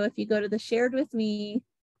 So if you go to the shared with me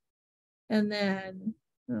and then,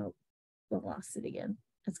 oh, I lost it again.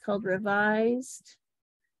 It's called revised,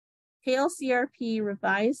 KLCRP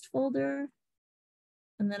revised folder.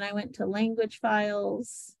 And then I went to language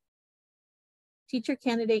files, teacher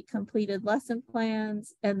candidate completed lesson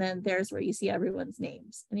plans, and then there's where you see everyone's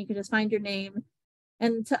names. And you can just find your name.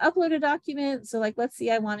 And to upload a document, so like, let's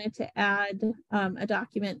see, I wanted to add a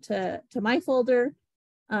document to my folder.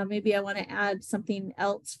 Maybe I want to add something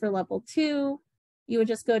else for level 2. You would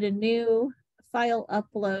just go to new, file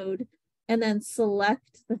upload, and then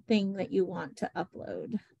select the thing that you want to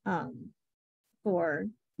upload for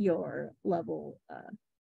your level,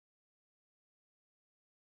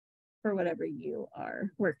 for whatever you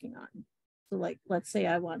are working on. So like, let's say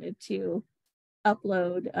I wanted to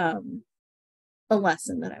upload a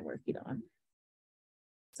lesson that I'm working on.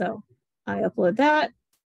 So I upload that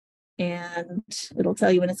and it'll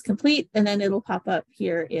tell you when it's complete, and then it'll pop up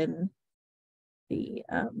here in the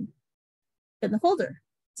folder.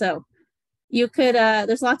 So you could,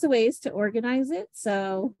 there's lots of ways to organize it.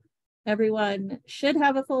 So everyone should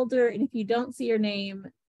have a folder. And if you don't see your name,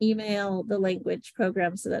 email the language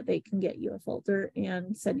program so that they can get you a folder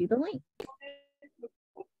and send you the link.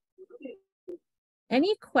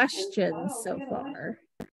 Any questions so far?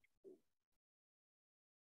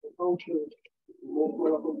 All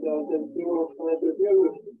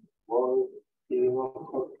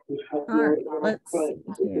right, let's see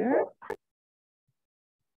here.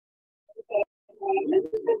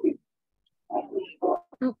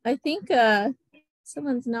 Oh, I think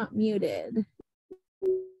someone's not muted.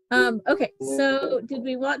 Okay, so did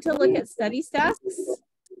we want to look at study stacks?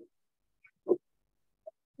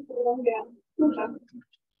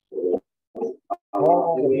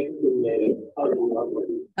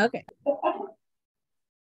 Okay.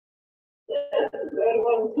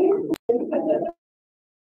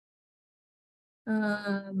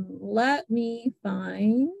 Let me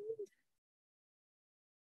find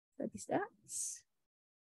study stats.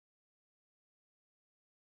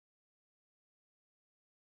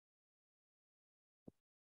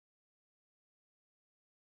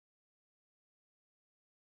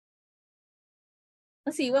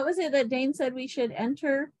 Let's see, what was it that Dane said we should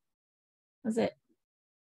enter? Was it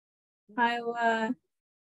Kiowa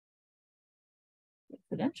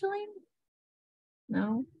credentialing?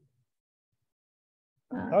 No.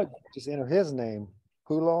 Oh, just enter his name,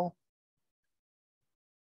 Pulal.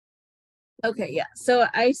 Okay, yeah. So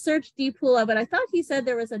I searched DPULA, but I thought he said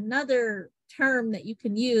there was another term that you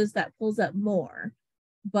can use that pulls up more,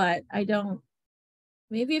 but I don't.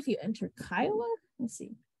 Maybe if you enter Kiowa, let's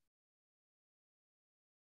see.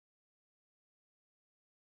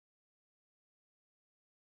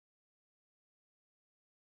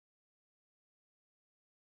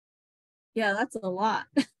 Yeah, that's a lot.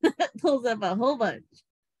 It pulls up a whole bunch.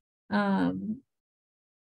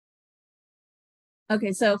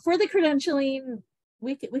 Okay, so for the credentialing,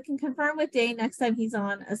 we can confirm with Dane next time he's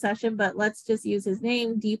on a session, but let's just use his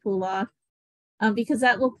name, DPULA, because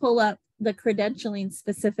that will pull up the credentialing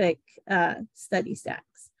specific study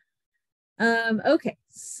stacks. Okay,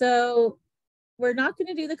 so we're not going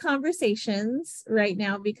to do the conversations right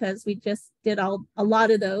now because we just did a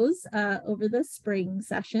lot of those over the spring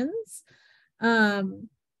sessions.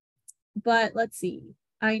 But let's see.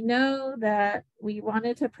 I know that we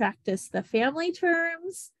wanted to practice the family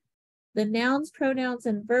terms, the nouns, pronouns,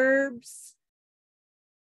 and verbs.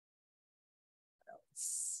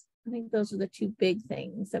 I think those are the two big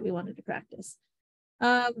things that we wanted to practice.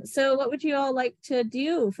 So what would you all like to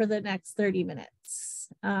do for the next 30 minutes?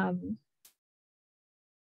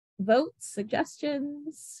 votes,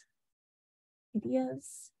 suggestions,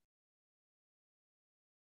 ideas?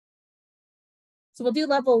 So we'll do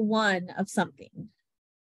level 1 of something.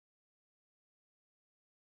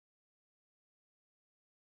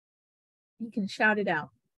 You can shout it out.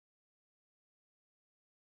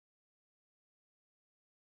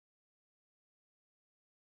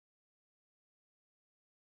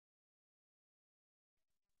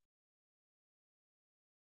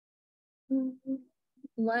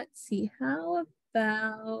 Let's see, how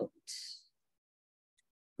about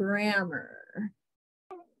grammar?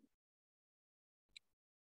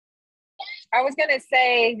 I was gonna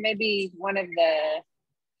say maybe one of the,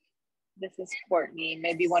 this is Courtney,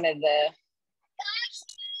 maybe one of the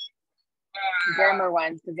grammar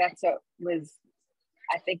ones, because that's what was,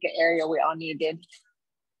 I think, an area we all needed.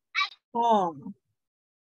 Oh,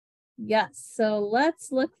 yes. So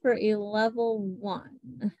let's look for a level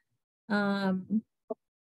 1.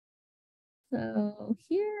 So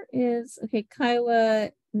here is, okay,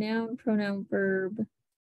 Kiowa noun, pronoun, verb.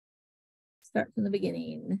 Start from the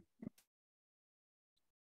beginning.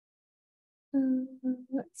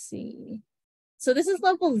 Let's see. So this is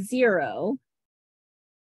level 0.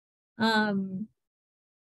 Let's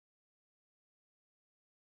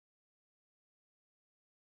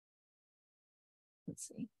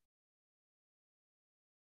see.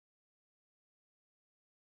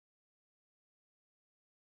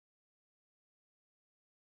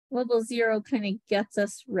 Level 0 kind of gets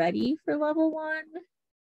us ready for level 1.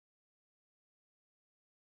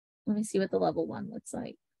 Let me see what the level 1 looks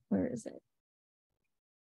like. Where is it?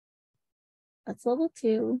 That's level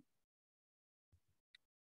 2.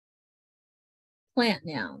 Plant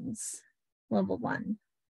nouns, level 1.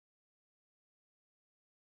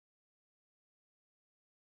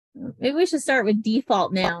 Maybe we should start with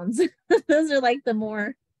default nouns. Those are like the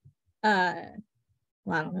more, well,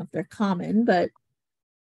 I don't know if they're common, but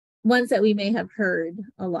ones that we may have heard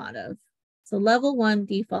a lot of. So level 1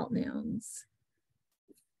 default nouns.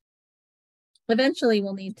 Eventually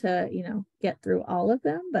we'll need to, get through all of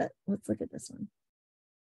them, but let's look at this one.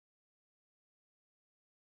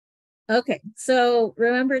 Okay, so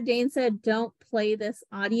remember Dane said don't play this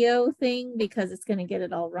audio thing because it's going to get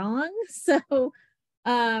it all wrong. So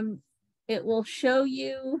it will show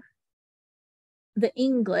you the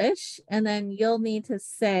English and then you'll need to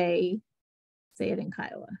say it in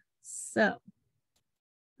Kiowa. So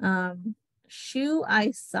shoe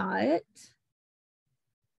I saw it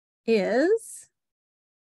is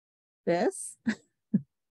this.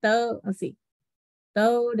 So let's see.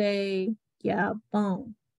 Do de ya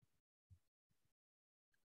bon.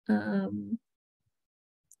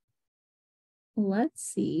 Let's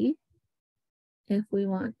see if we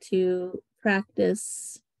want to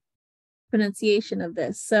practice pronunciation of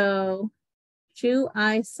this. So shoe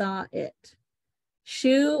I saw it.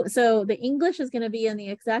 Shoe, so the English is going to be in the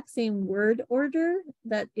exact same word order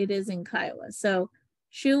that it is in Kiowa. So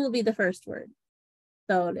shoe will be the first word.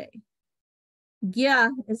 Dore.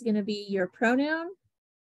 Gya is going to be your pronoun.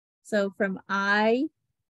 So from I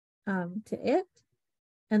to it.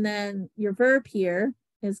 And then your verb here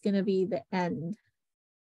is going to be the end.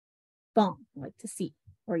 Bon, like to see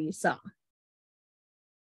or you saw.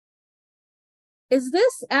 Is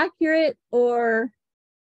this accurate or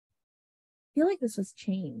I feel like this was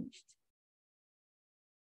changed?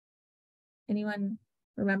 Anyone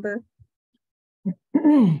remember?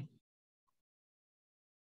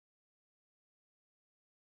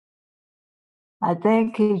 I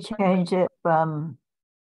think he changed it from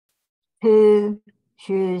 2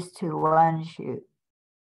 shoes to 1 shoe.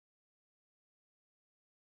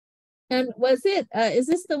 And was it, is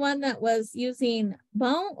this the one that was using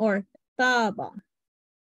bon or thaba?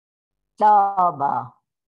 Thaba.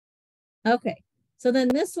 Okay, so then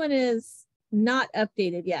this one is not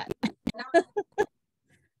updated yet.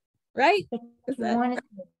 Right? Is that... want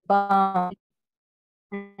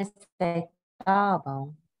to say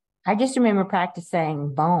bon. I just remember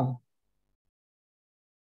practicing bon.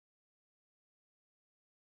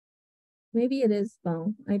 Maybe it is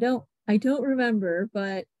bon. I don't remember,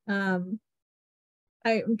 but I'm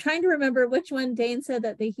trying to remember which one Dane said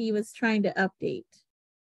that he was trying to update.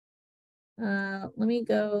 Let me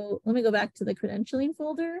go back to the credentialing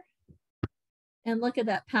folder and look at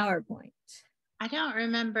that PowerPoint. I don't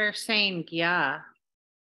remember saying yeah.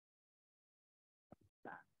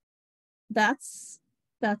 That's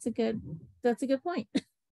a good point.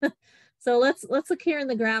 So let's look here in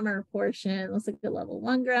the grammar portion. Let's look at level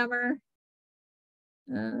 1 grammar.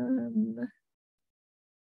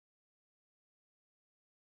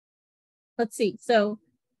 Let's see. So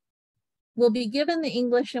we'll be given the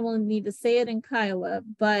English and we'll need to say it in Kiowa,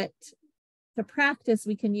 but to practice,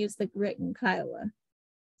 we can use the written Kiowa.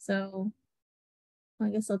 So I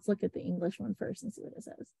guess let's look at the English one first and see what it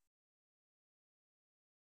says.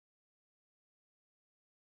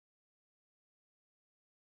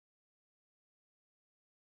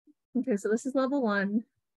 Okay, so this is level 1.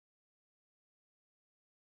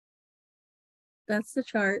 That's the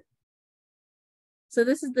chart. So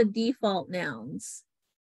this is the default nouns.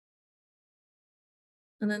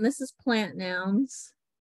 And then this is plant nouns.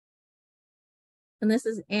 And this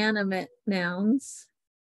is animate nouns.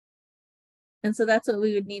 And so that's what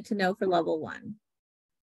we would need to know for level 1.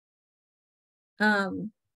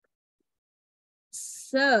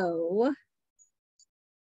 So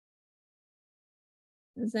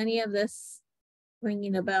is any of this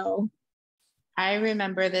ringing a bell? I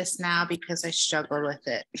remember this now because I struggle with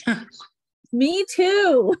it. Me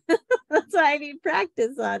too. That's why I need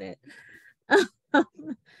practice on it.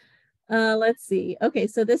 Let's see. Okay,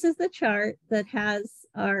 so this is the chart that has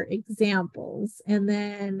our examples. And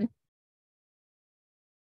then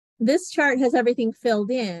this chart has everything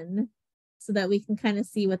filled in so that we can kind of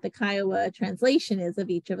see what the Kiowa translation is of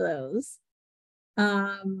each of those.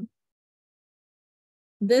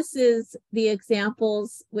 This is the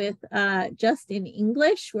examples with just in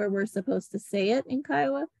English where we're supposed to say it in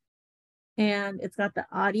Kiowa. And it's got the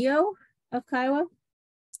audio of Kiowa.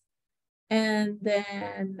 And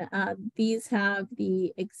then these have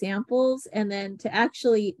the examples. And then to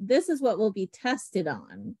actually, this is what will be tested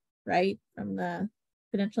on, right? From the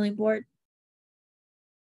credentialing board.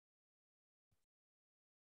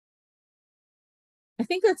 I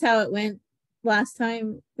think that's how it went last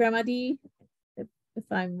time, Grandma D, if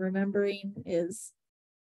I'm remembering, is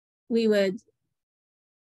we would,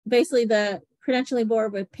 basically the credentialing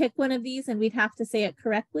board would pick one of these and we'd have to say it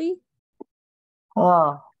correctly.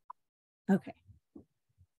 Oh, Okay.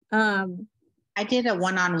 I did a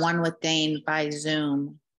one-on-one with Dane by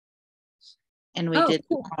Zoom. And we did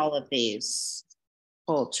cool. all of these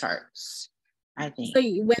full charts, I think. So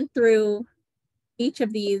you went through each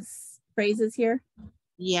of these phrases here?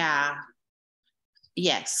 Yeah.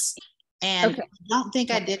 Yes. And Okay. I don't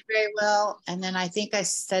think I did very well. And then I think I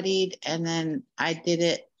studied and then I did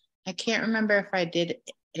it. I can't remember if I did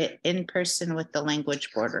it in person with the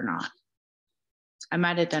language board or not. I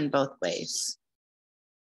might have done both ways.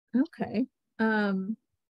 Okay.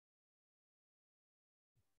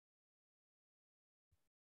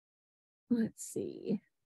 Let's see.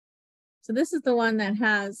 So this is the one that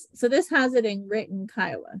has, so this has it in written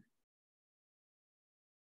Kiowa.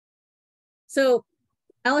 So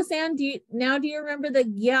Alisanne, do you remember the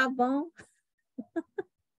Giavon?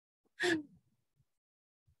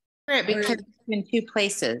 Because it's in 2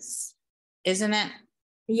 places, isn't it?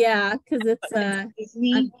 Yeah, because it's a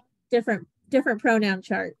different pronoun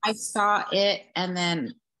chart. I saw it and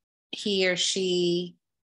then he or she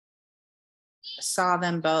saw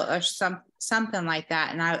them both or something like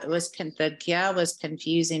that. And the Gia was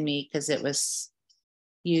confusing me because it was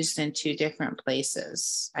used in 2 different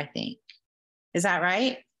places, I think. Is that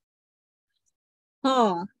right?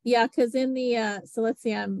 Oh, yeah, because in the so let's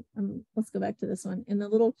see, let's go back to this one. In the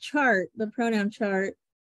little chart, the pronoun chart,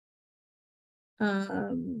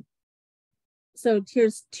 so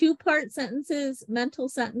here's 2-part sentences, mental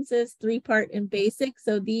sentences, 3-part and basic.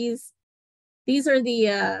 So these are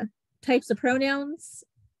the types of pronouns.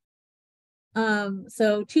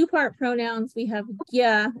 So 2-part pronouns, we have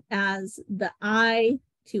gya as the I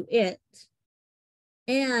to it,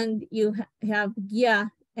 and you have gya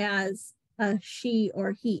as a she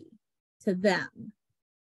or he to them.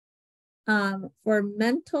 For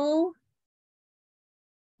mental,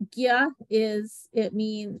 gya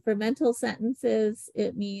for mental sentences,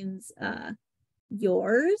 it means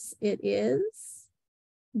yours, it is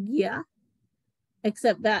gya,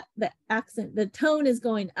 except that the accent, the tone is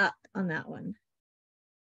going up on that one.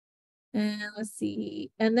 And let's see.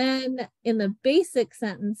 And then in the basic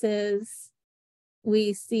sentences,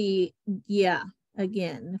 we see gya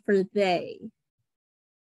again for they.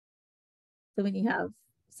 So when you have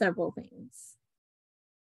several things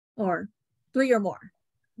or 3 or more,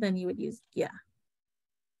 then you would use gya.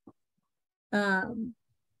 On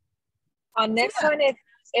this one, if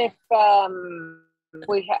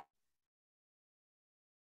we have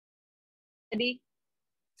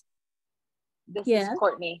this is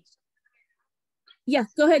Courtney. Yeah,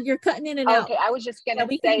 go ahead. You're cutting in and out. Okay, I was just gonna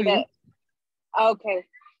say that. Okay.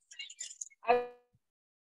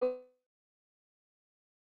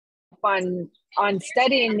 On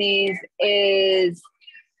studying these is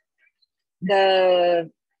the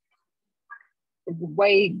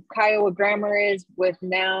way Kiowa grammar is with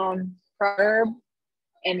noun, verb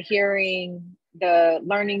and learning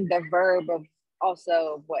the verb of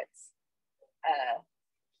also what's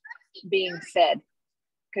being said,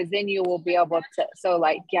 because then you will be able to, so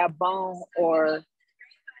like bon or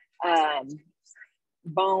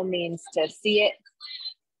bon means to see it,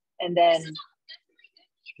 and then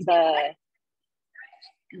the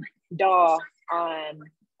da on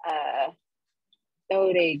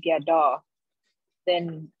dode da,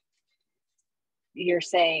 then you're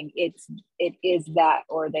saying it is that,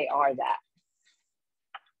 or they are that.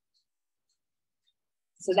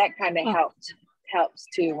 So that kind of helps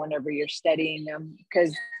too whenever you're studying them,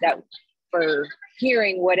 because that for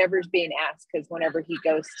hearing whatever's being asked, because whenever he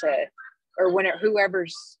goes to, or whenever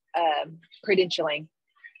whoever's credentialing.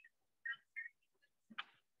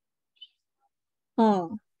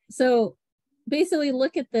 Oh, so basically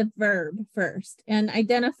look at the verb first and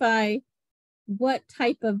identify what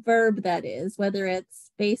type of verb that is, whether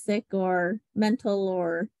it's basic or mental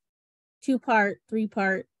or 2-part,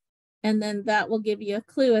 3-part, and then that will give you a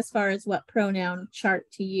clue as far as what pronoun chart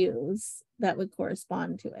to use that would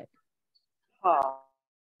correspond to it. Oh.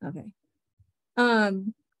 Okay.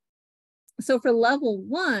 So for level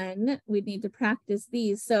 1, we need to practice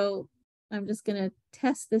these. So I'm just going to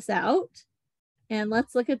test this out. And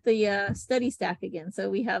let's look at the study stack again. So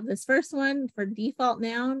we have this first one for default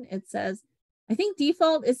noun. It says, I think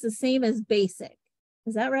default is the same as basic.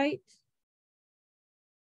 Is that right?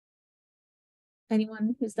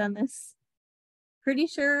 Anyone who's done this? Pretty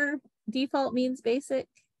sure default means basic.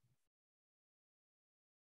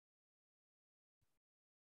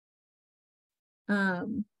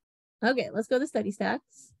 Okay, let's go to study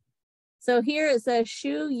stacks. So here it says,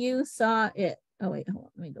 Shu, you saw it. Oh wait, hold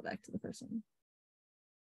on, let me go back to the first one.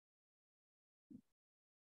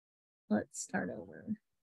 Let's start over.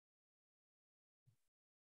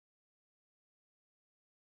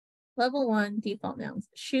 Level 1, default nouns.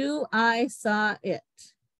 Shu, I saw it.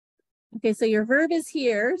 Okay, so your verb is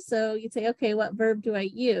here. So you'd say, okay, what verb do I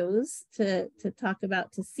use to talk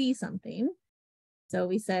about to see something? So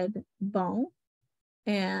we said bon.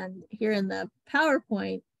 And here in the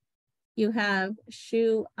PowerPoint, you have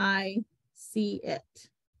Shu, I see it.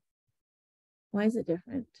 Why is it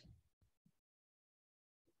different?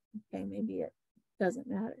 Okay, maybe it doesn't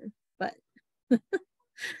matter, but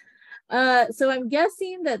so I'm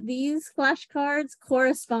guessing that these flashcards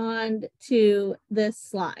correspond to this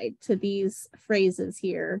slide, to these phrases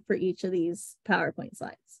here for each of these PowerPoint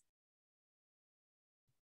slides.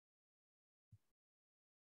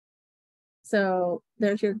 So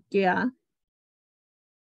there's your yeah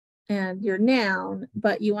and your noun,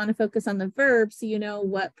 but you want to focus on the verb so you know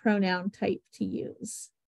what pronoun type to use.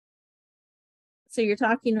 So you're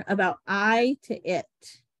talking about I to it.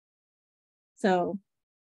 So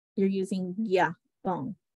you're using yeah,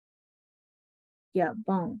 bon. Yeah,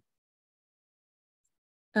 bon.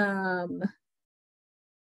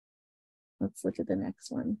 Let's look at the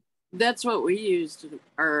next one. That's what we used,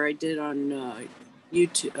 or I did on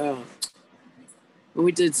YouTube. When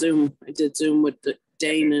we did Zoom, I did Zoom with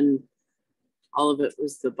Dane, and all of it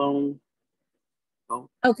was the bone. Oh.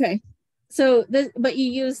 Okay. So, but you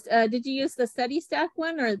used, did you use the study stack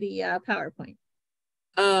one or the PowerPoint?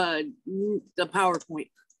 The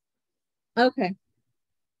PowerPoint. Okay.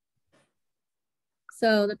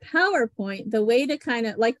 So the PowerPoint, the way to kind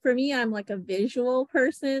of, like for me, I'm like a visual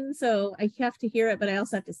person, so I have to hear it, but I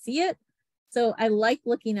also have to see it. So I like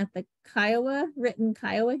looking at the Kiowa, written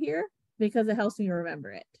Kiowa here, because it helps me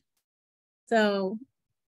remember it. So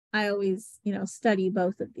I always, study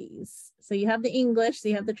both of these. So you have the English, so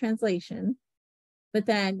you have the translation, but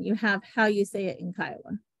then you have how you say it in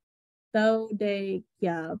Kiowa. So de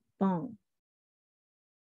ya bon.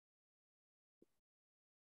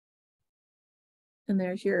 And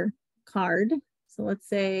there's your card. So let's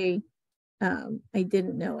say I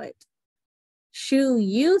didn't know it. Shu,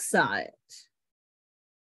 you saw it.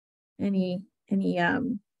 Any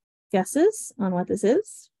guesses on what this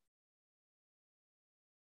is?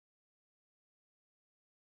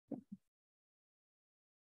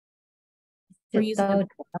 We're using a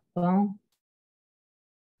bon.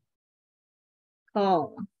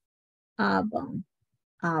 Call. Bon.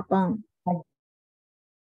 Bon.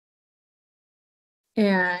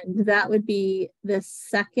 And that would be the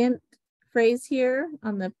second phrase here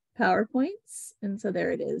on the PowerPoints. And so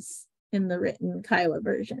there it is in the written Kiowa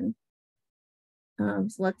version. So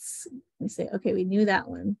let me say, okay, we knew that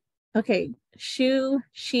one. Okay, Shu,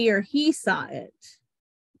 she, or he saw it.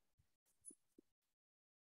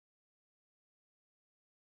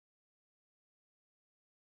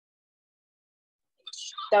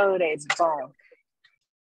 So it's bon.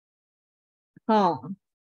 Call.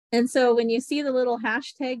 And so when you see the little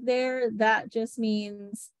hashtag there, that just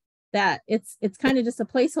means that it's kind of just a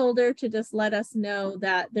placeholder to just let us know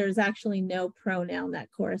that there's actually no pronoun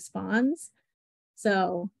that corresponds.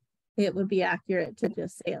 So it would be accurate to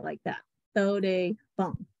just say it like that. Thode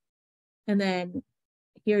bong. And then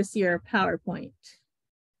here's your PowerPoint.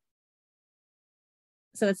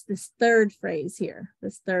 So it's this third phrase here,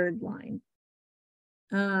 this third line.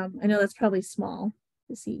 I know that's probably small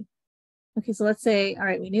to see. Okay, so let's say, all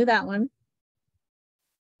right, we knew that one.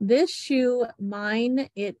 This shoe, mine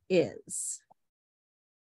it is.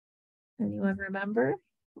 Anyone remember?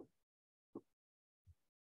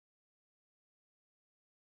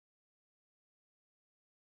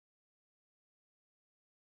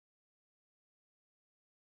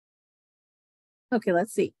 Okay,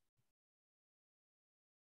 let's see.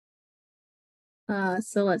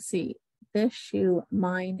 So let's see. This shoe,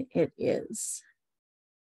 mine it is.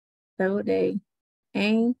 Thode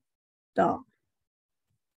ang dog.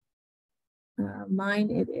 Mine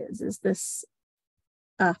it is this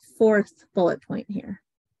fourth bullet point here.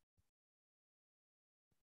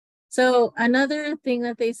 So another thing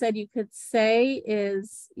that they said you could say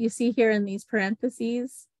is, you see here in these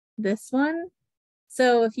parentheses, this one.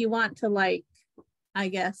 So if you want to, like, I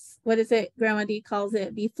guess, what is it? Grandma D calls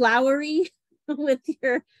it, be flowery with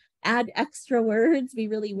your, add extra words, be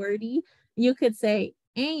really wordy. You could say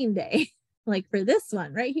ain day, like for this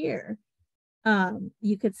one right here.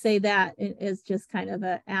 You could say that it is just kind of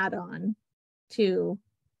an add-on to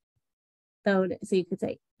thode. So you could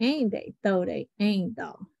say ain day, thode, ain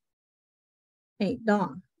dong, ain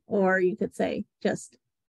dong. Or you could say just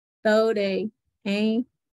thode, ain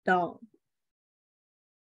dong.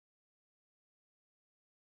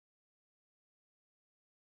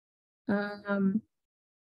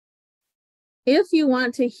 If you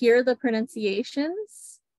want to hear the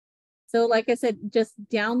pronunciations, so like I said, just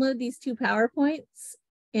download these 2 PowerPoints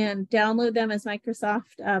and download them as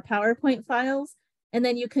Microsoft PowerPoint files, and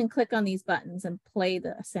then you can click on these buttons and play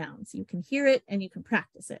the sounds. You can hear it and you can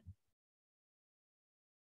practice it.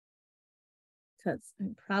 Because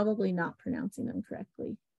I'm probably not pronouncing them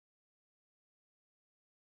correctly.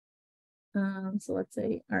 So let's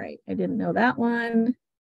say, all right, I didn't know that one.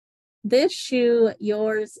 This shoe,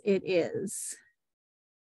 yours it is.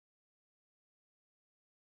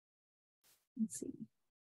 Let's see.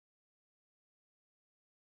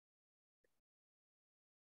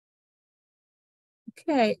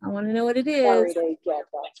 Okay, I want to know what it is.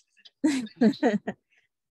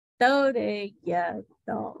 Thode get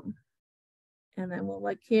dog. And then we'll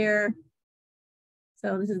look here.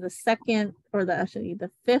 So this is the second, or the actually the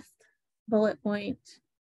 5th bullet point.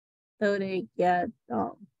 Thode get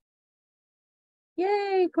dog.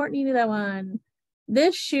 Yay, Courtney knew that one.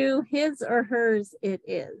 This shoe, his or hers, it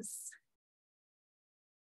is.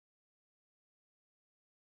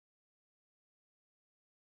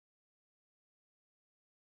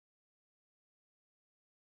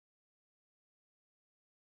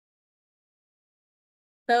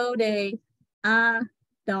 Thode a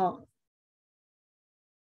dog.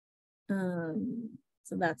 So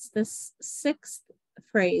that's this 6th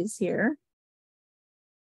phrase here.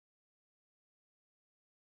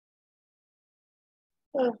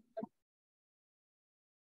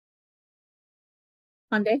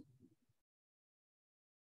 Hyundai.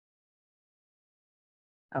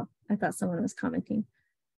 Oh, I thought someone was commenting.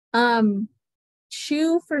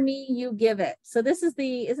 Shoe for me, you give it. So this is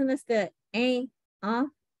the, isn't this the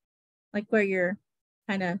like where you're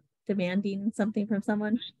kind of demanding something from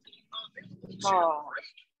someone? Oh.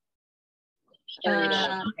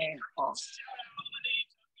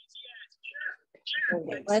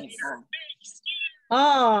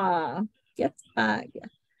 Get back.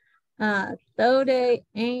 Thode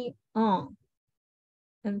ain't on.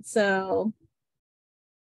 And so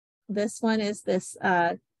this one is this,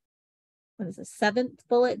 what is the 7th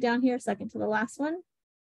bullet down here, second to the last one?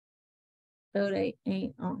 Thode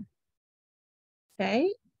ain't on.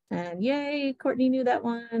 Okay, and yay, Courtney knew that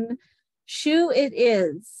one. Shoe it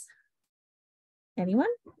is. Anyone?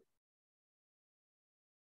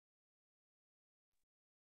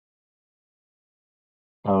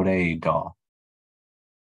 Thode dog.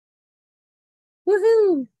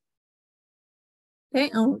 Woohoo!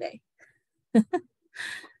 Okay, onde.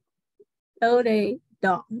 Thode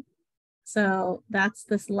dog. So that's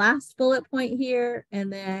this last bullet point here.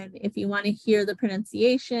 And then if you want to hear the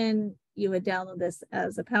pronunciation, you would download this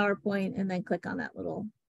as a PowerPoint and then click on that little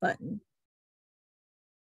button.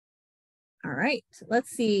 All right, let's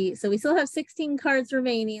see. So we still have 16 cards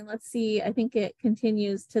remaining. Let's see, I think it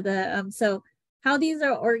continues to the, so how these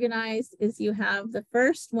are organized is you have the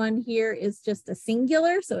first one here is just a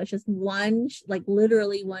singular. So it's just one, like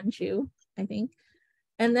literally one shoe, I think.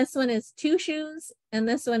 And this one is 2 shoes. And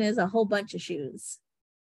this one is a whole bunch of shoes.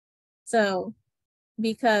 So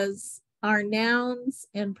because our nouns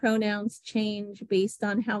and pronouns change based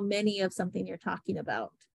on how many of something you're talking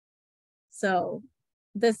about. So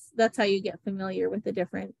that's how you get familiar with the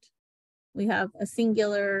different. We have a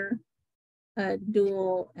singular, a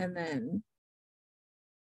dual, and then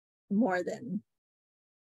more than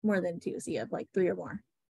 2. So you have like 3 or more.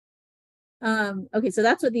 Okay, so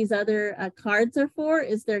that's what these other cards are for,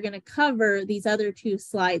 is they're going to cover these other 2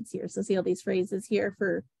 slides here. So see all these phrases here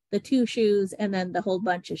for the 2 shoes and then the whole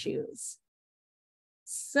bunch of shoes.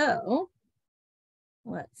 So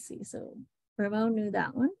let's see. So Ramon knew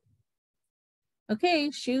that one.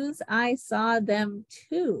 Okay, shoes, I saw them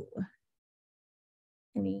too.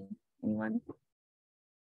 Anyone?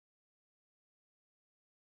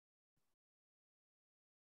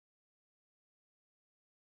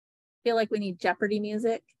 Feel like we need Jeopardy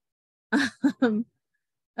music.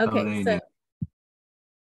 Okay, so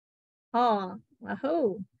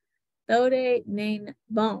wahoo, dode nain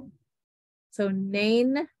bon. So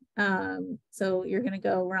nain. So you're gonna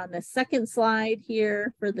go. We're on the second slide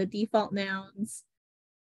here for the default nouns.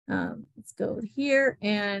 Let's go here,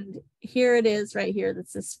 and here it is right here.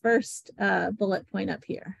 That's this first bullet point up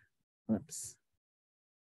here. Whoops.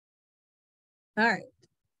 All right.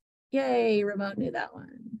 Yay, Ramon knew that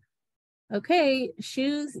one. Okay,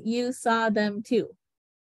 shoes, you saw them too.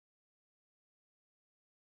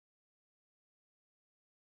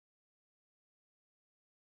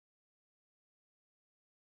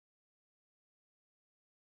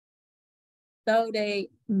 Dode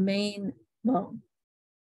main bon.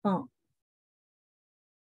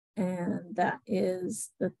 And that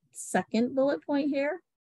is the second bullet point here.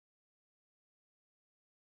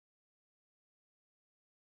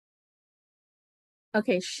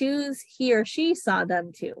 Okay, shoes, he or she saw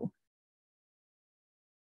them too.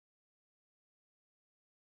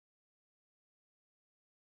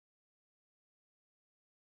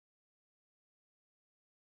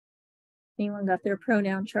 Anyone got their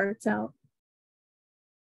pronoun charts out?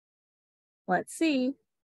 Let's see.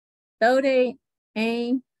 Dode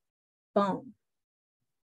a bon.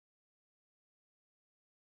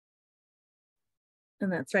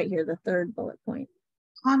 And that's right here, the third bullet point.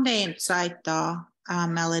 Conde inside the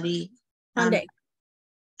Melody. Conde.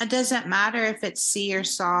 It doesn't matter if it's see or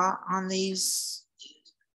saw on these.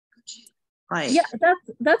 Like, yeah,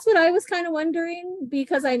 that's what I was kind of wondering,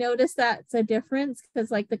 because I noticed that's a difference,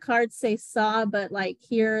 because like the cards say saw, but like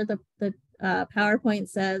here the PowerPoint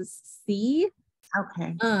says see.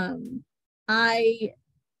 Okay.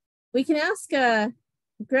 We can ask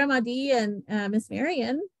Grandma D and Miss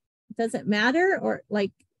Marion. Does it matter? Or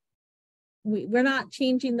like we're not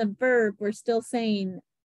changing the verb, we're still saying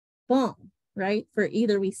bon, right? For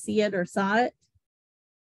either we see it or saw it.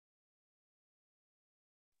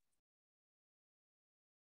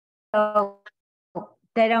 So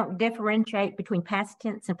they don't differentiate between past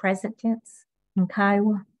tense and present tense in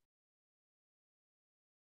Kiowa?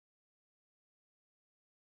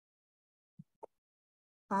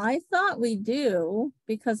 I thought we do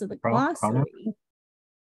because of the glossary.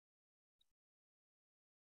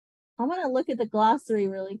 I'm gonna look at the glossary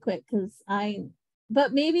really quick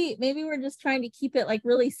but maybe we're just trying to keep it like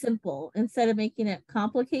really simple instead of making it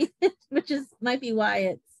complicated, which might be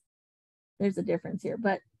why there's a difference here.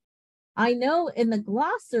 But I know in the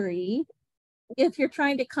glossary, if you're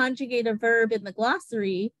trying to conjugate a verb in the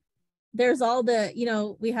glossary, there's all the,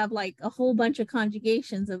 we have like a whole bunch of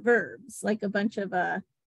conjugations of verbs, like a bunch of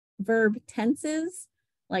verb tenses.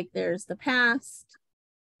 Like there's the past,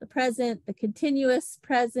 the present, the continuous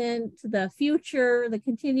present, the future, the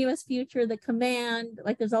continuous future, the command,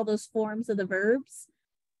 like there's all those forms of the verbs.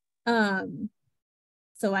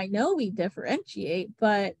 So I know we differentiate,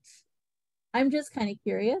 but I'm just kind of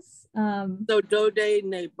curious. So dode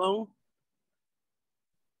ne bon.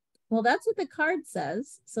 Well, that's what the card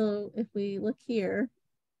says. So if we look here,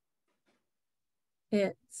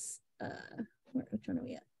 it's which one are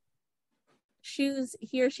we at? Shoes,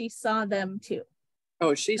 he or she saw them too.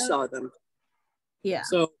 Oh, she saw them. Yeah.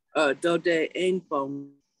 So dode ein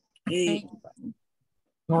bon. Which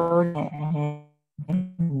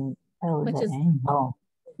is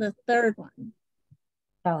the third one.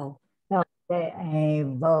 So they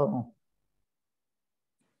ain't bo.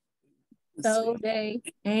 So they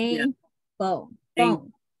ain't bo.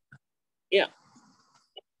 Yeah.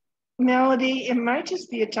 Melody, it might just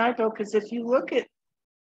be a typo, because if you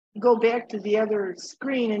go back to the other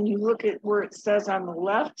screen and you look at where it says on the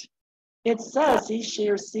left, It says he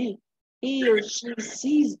or she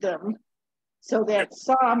sees them. So that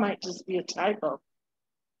saw might just be a typo.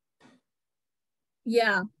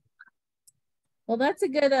 Yeah. Well, that's a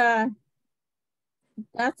good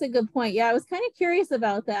point. Yeah, I was kind of curious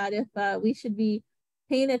about that, if we should be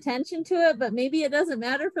paying attention to it, but maybe it doesn't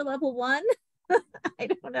matter for level 1. I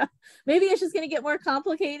don't know. Maybe it's just going to get more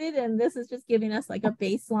complicated, and this is just giving us like a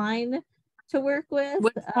baseline to work with.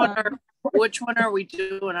 Which one are we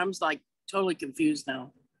doing? I'm like totally confused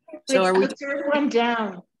now. So are we the third one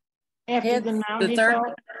down after the noun? The third,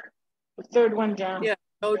 the third one down. Yeah,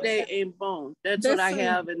 Ode and Bone. That's what I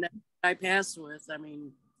have, and that I passed with. I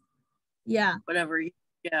mean, yeah, whatever.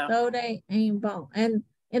 Yeah, Ode and Bone. And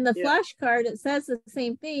in the flashcard, it says the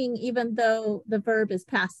same thing, even though the verb is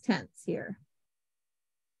past tense here.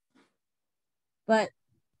 But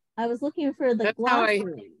I was looking for the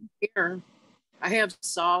glossary. Here, I have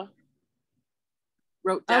saw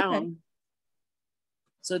wrote down. Okay.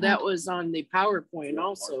 So that was on the PowerPoint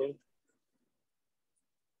also.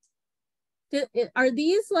 Are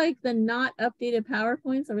these like the not updated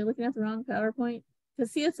PowerPoints? Are we looking at the wrong PowerPoint?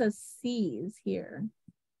 Because see, it says C's here.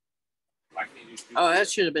 Oh, that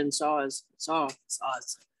should have been saws. Saw.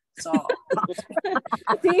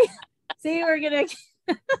 see, we're gonna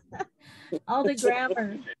all the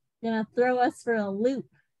grammar gonna throw us for a loop.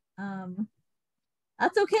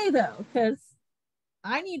 That's okay though, because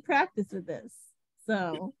I need practice with this.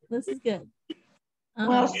 So this is good.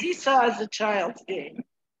 Well, seesaw is a child's game.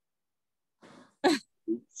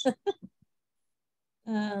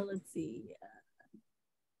 Let's see.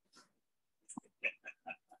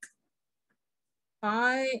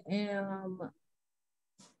 I am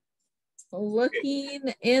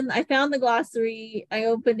looking in, I found the glossary. I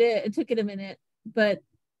opened it. It took it a minute, but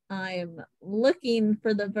I'm looking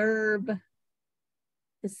for the verb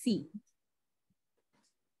to see.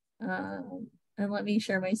 And let me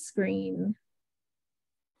share my screen.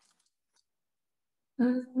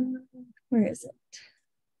 Where is it?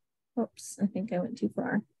 Oops, I think I went too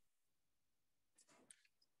far.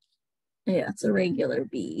 Yeah, it's a regular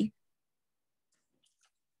B.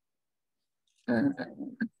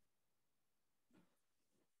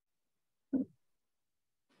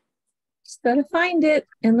 Just gotta find it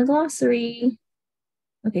in the glossary.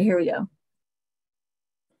 Okay, here we go.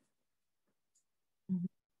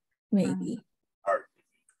 Maybe.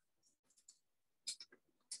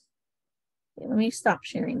 Okay, let me stop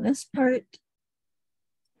sharing this part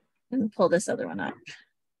and pull this other one up.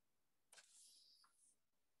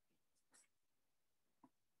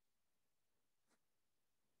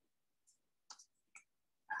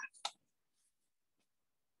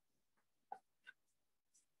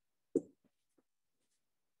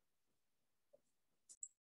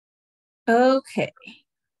 Okay,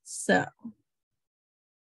 so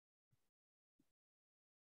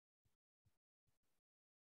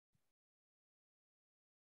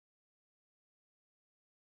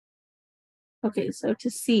so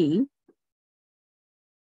to see,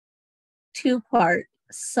 2-part,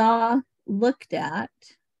 saw, looked at.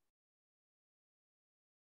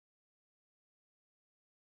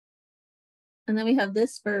 And then we have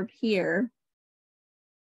this verb here.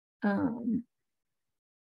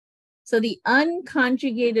 So the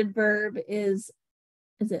unconjugated verb is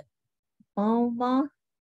it bon bon?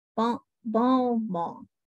 Bon bon.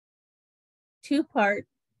 2-part.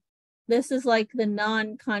 This is like the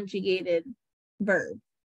non-conjugated verb.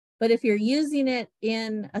 But if you're using it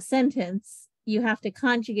in a sentence, you have to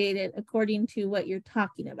conjugate it according to what you're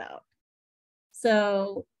talking about.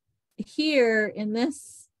 So here in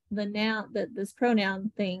this, the noun, this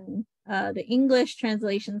pronoun thing, the English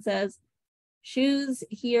translation says, shoes,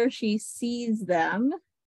 he or she sees them.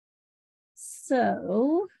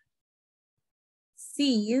 So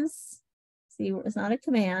sees, see, it's not a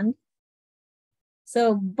command.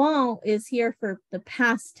 So bon is here for the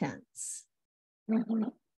past tense.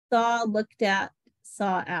 Saw, looked at,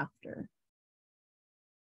 saw after.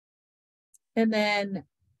 And then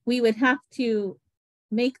we would have to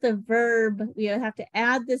make the verb, we would have to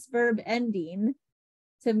add this verb ending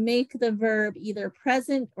to make the verb either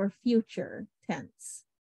present or future tense.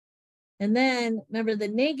 And then remember the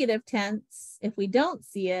negative tense, if we don't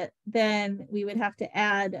see it, then we would have to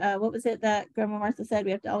add, what was it that Grandma Martha said?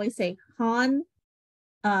 We have to always say bon,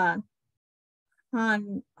 bon.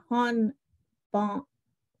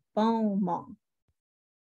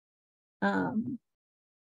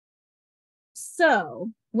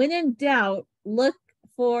 So when in doubt, look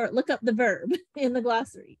up the verb in the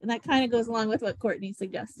glossary. And that kind of goes along with what Courtney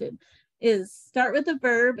suggested, is start with the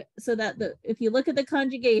verb so that if you look at the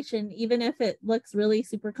conjugation, even if it looks really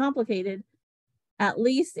super complicated, at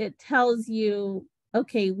least it tells you,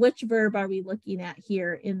 okay, which verb are we looking at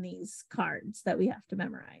here in these cards that we have to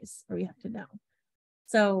memorize or we have to know.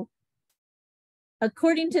 So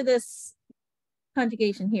according to this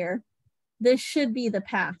conjugation here, this should be the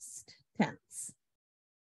past tense.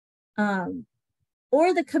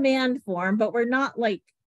 Or the command form, but we're not like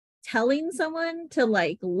telling someone to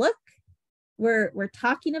like look. We're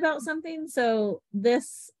talking about something. So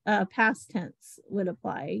this past tense would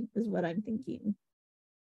apply, is what I'm thinking.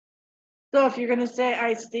 So if you're going to say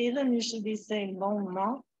I see them, you should be saying bon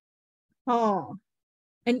mot. Oh,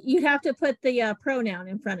 and you have to put the pronoun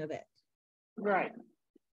in front of it. Right.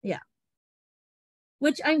 Yeah.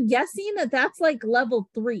 Which I'm guessing that that's like level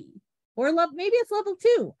 3 or maybe it's level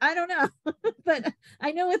 2. I don't know, but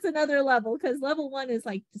I know it's another level because level 1 is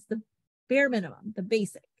like just the bare minimum, the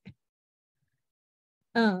basic.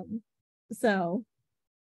 So,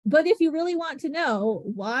 but if you really want to know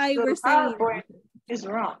why So we're saying is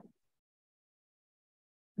wrong.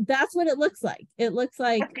 That's what it looks like. It looks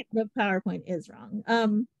like the PowerPoint is wrong.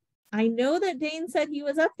 I know that Dane said he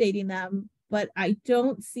was updating them, but I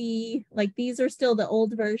don't see, like, these are still the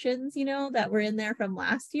old versions, you know, that were in there from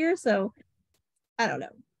last year. So I don't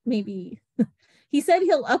know, maybe he said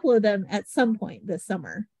he'll upload them at some point this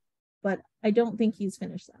summer, but I don't think he's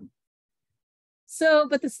finished them. So,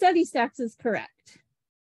 but the study stacks is correct.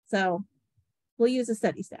 So we'll use the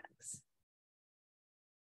study stacks.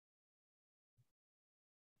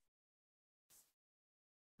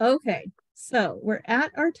 Okay, so we're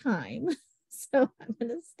at our time. So I'm going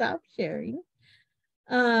to stop sharing.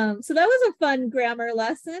 So that was a fun grammar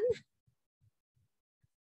lesson.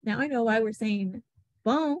 Now I know why we're saying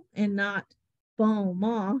bon and not bon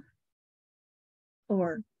ma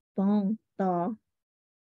or bon da.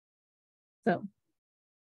 So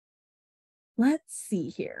let's see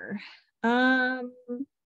here.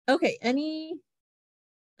 Okay, I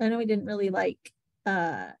know we didn't really like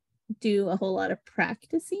do a whole lot of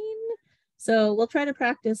practicing. So we'll try to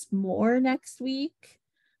practice more next week.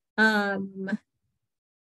 But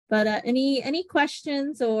any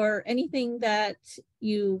questions or anything that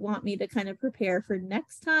you want me to kind of prepare for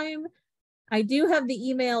next time? I do have the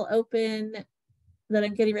email open that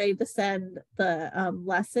I'm getting ready to send the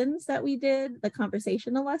lessons that we did, the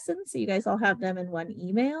conversational lessons. So you guys all have them in one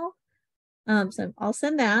email. So I'll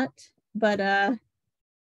send that. But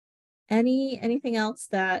anything else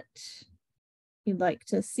that you'd like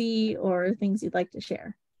to see or things you'd like to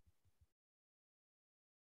share?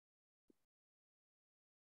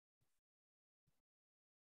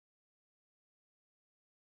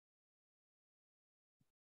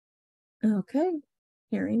 Okay,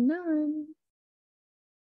 hearing none.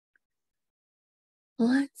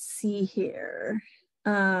 Let's see here.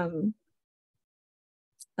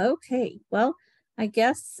 Okay, well, I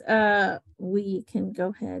guess we can go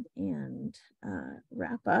ahead and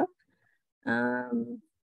wrap up. Looking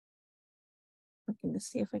to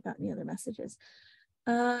see if I got any other messages.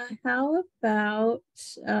 How about,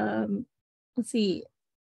 let's see,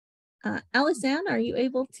 Alisanne, are you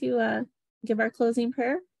able to give our closing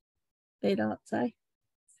prayer? Read-Alouds.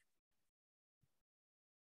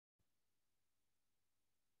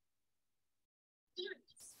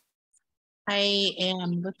 I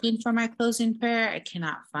am looking for my closing prayer. I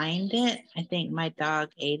cannot find it. I think my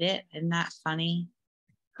dog ate it. Isn't that funny?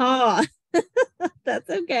 Oh, that's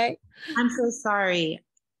okay. I'm so sorry.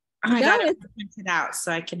 I got it printed out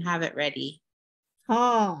so I can have it ready.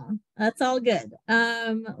 Oh, that's all good.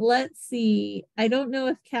 Let's see. I don't know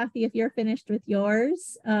if Kathy, if you're finished with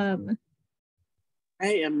yours.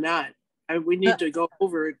 I am not. We need to go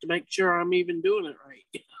over it to make sure I'm even doing it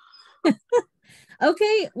right.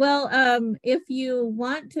 Okay, well, if you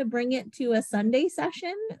want to bring it to a Sunday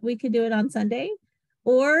session, we could do it on Sunday,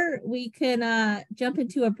 or we can jump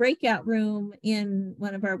into a breakout room in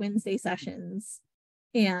one of our Wednesday sessions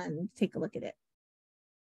and take a look at it.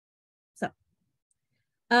 So,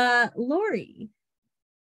 Lori,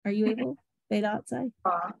 are you able? Read-Alouds.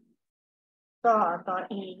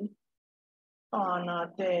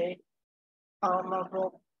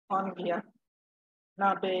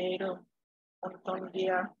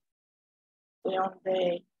 Antondia,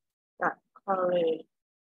 Leonde, that Kale,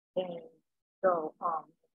 and so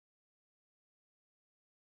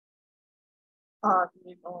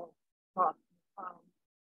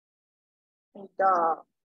and da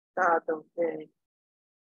do de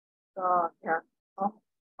da ya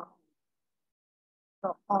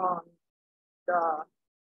so on da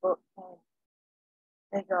but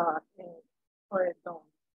ega and poeton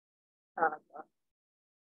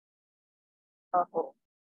aho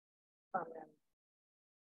amen.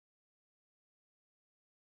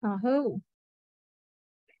 Aho.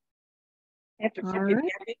 After All right.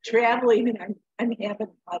 traveling, and I'm having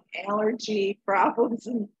like allergy problems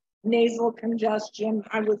and nasal congestion.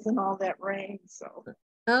 I was in all that rain, so.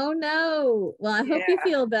 Oh no. Well, I hope you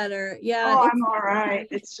feel better. Yeah. Oh, I'm all right.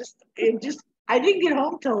 It's just, I didn't get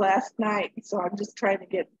home till last night, so I'm just trying to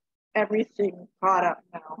get everything caught up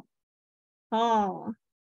now. Oh,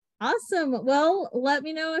 awesome. Well, let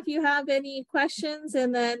me know if you have any questions,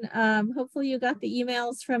 and then hopefully you got the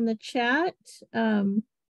emails from the chat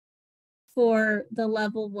for the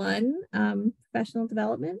level 1 professional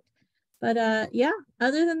development. But yeah,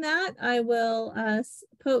 other than that, I will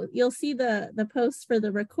you'll see the posts for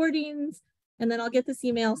the recordings, and then I'll get this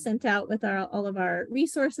email sent out with all of our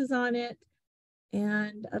resources on it.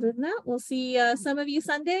 And other than that, we'll see some of you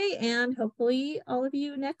Sunday, and hopefully all of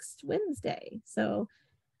you next Wednesday. So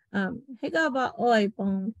Hega ba oi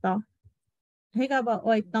pong ta. Hega ba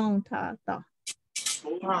oi tong ta ta.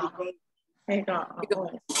 Hega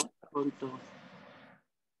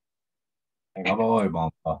ba oi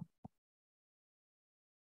pong ta.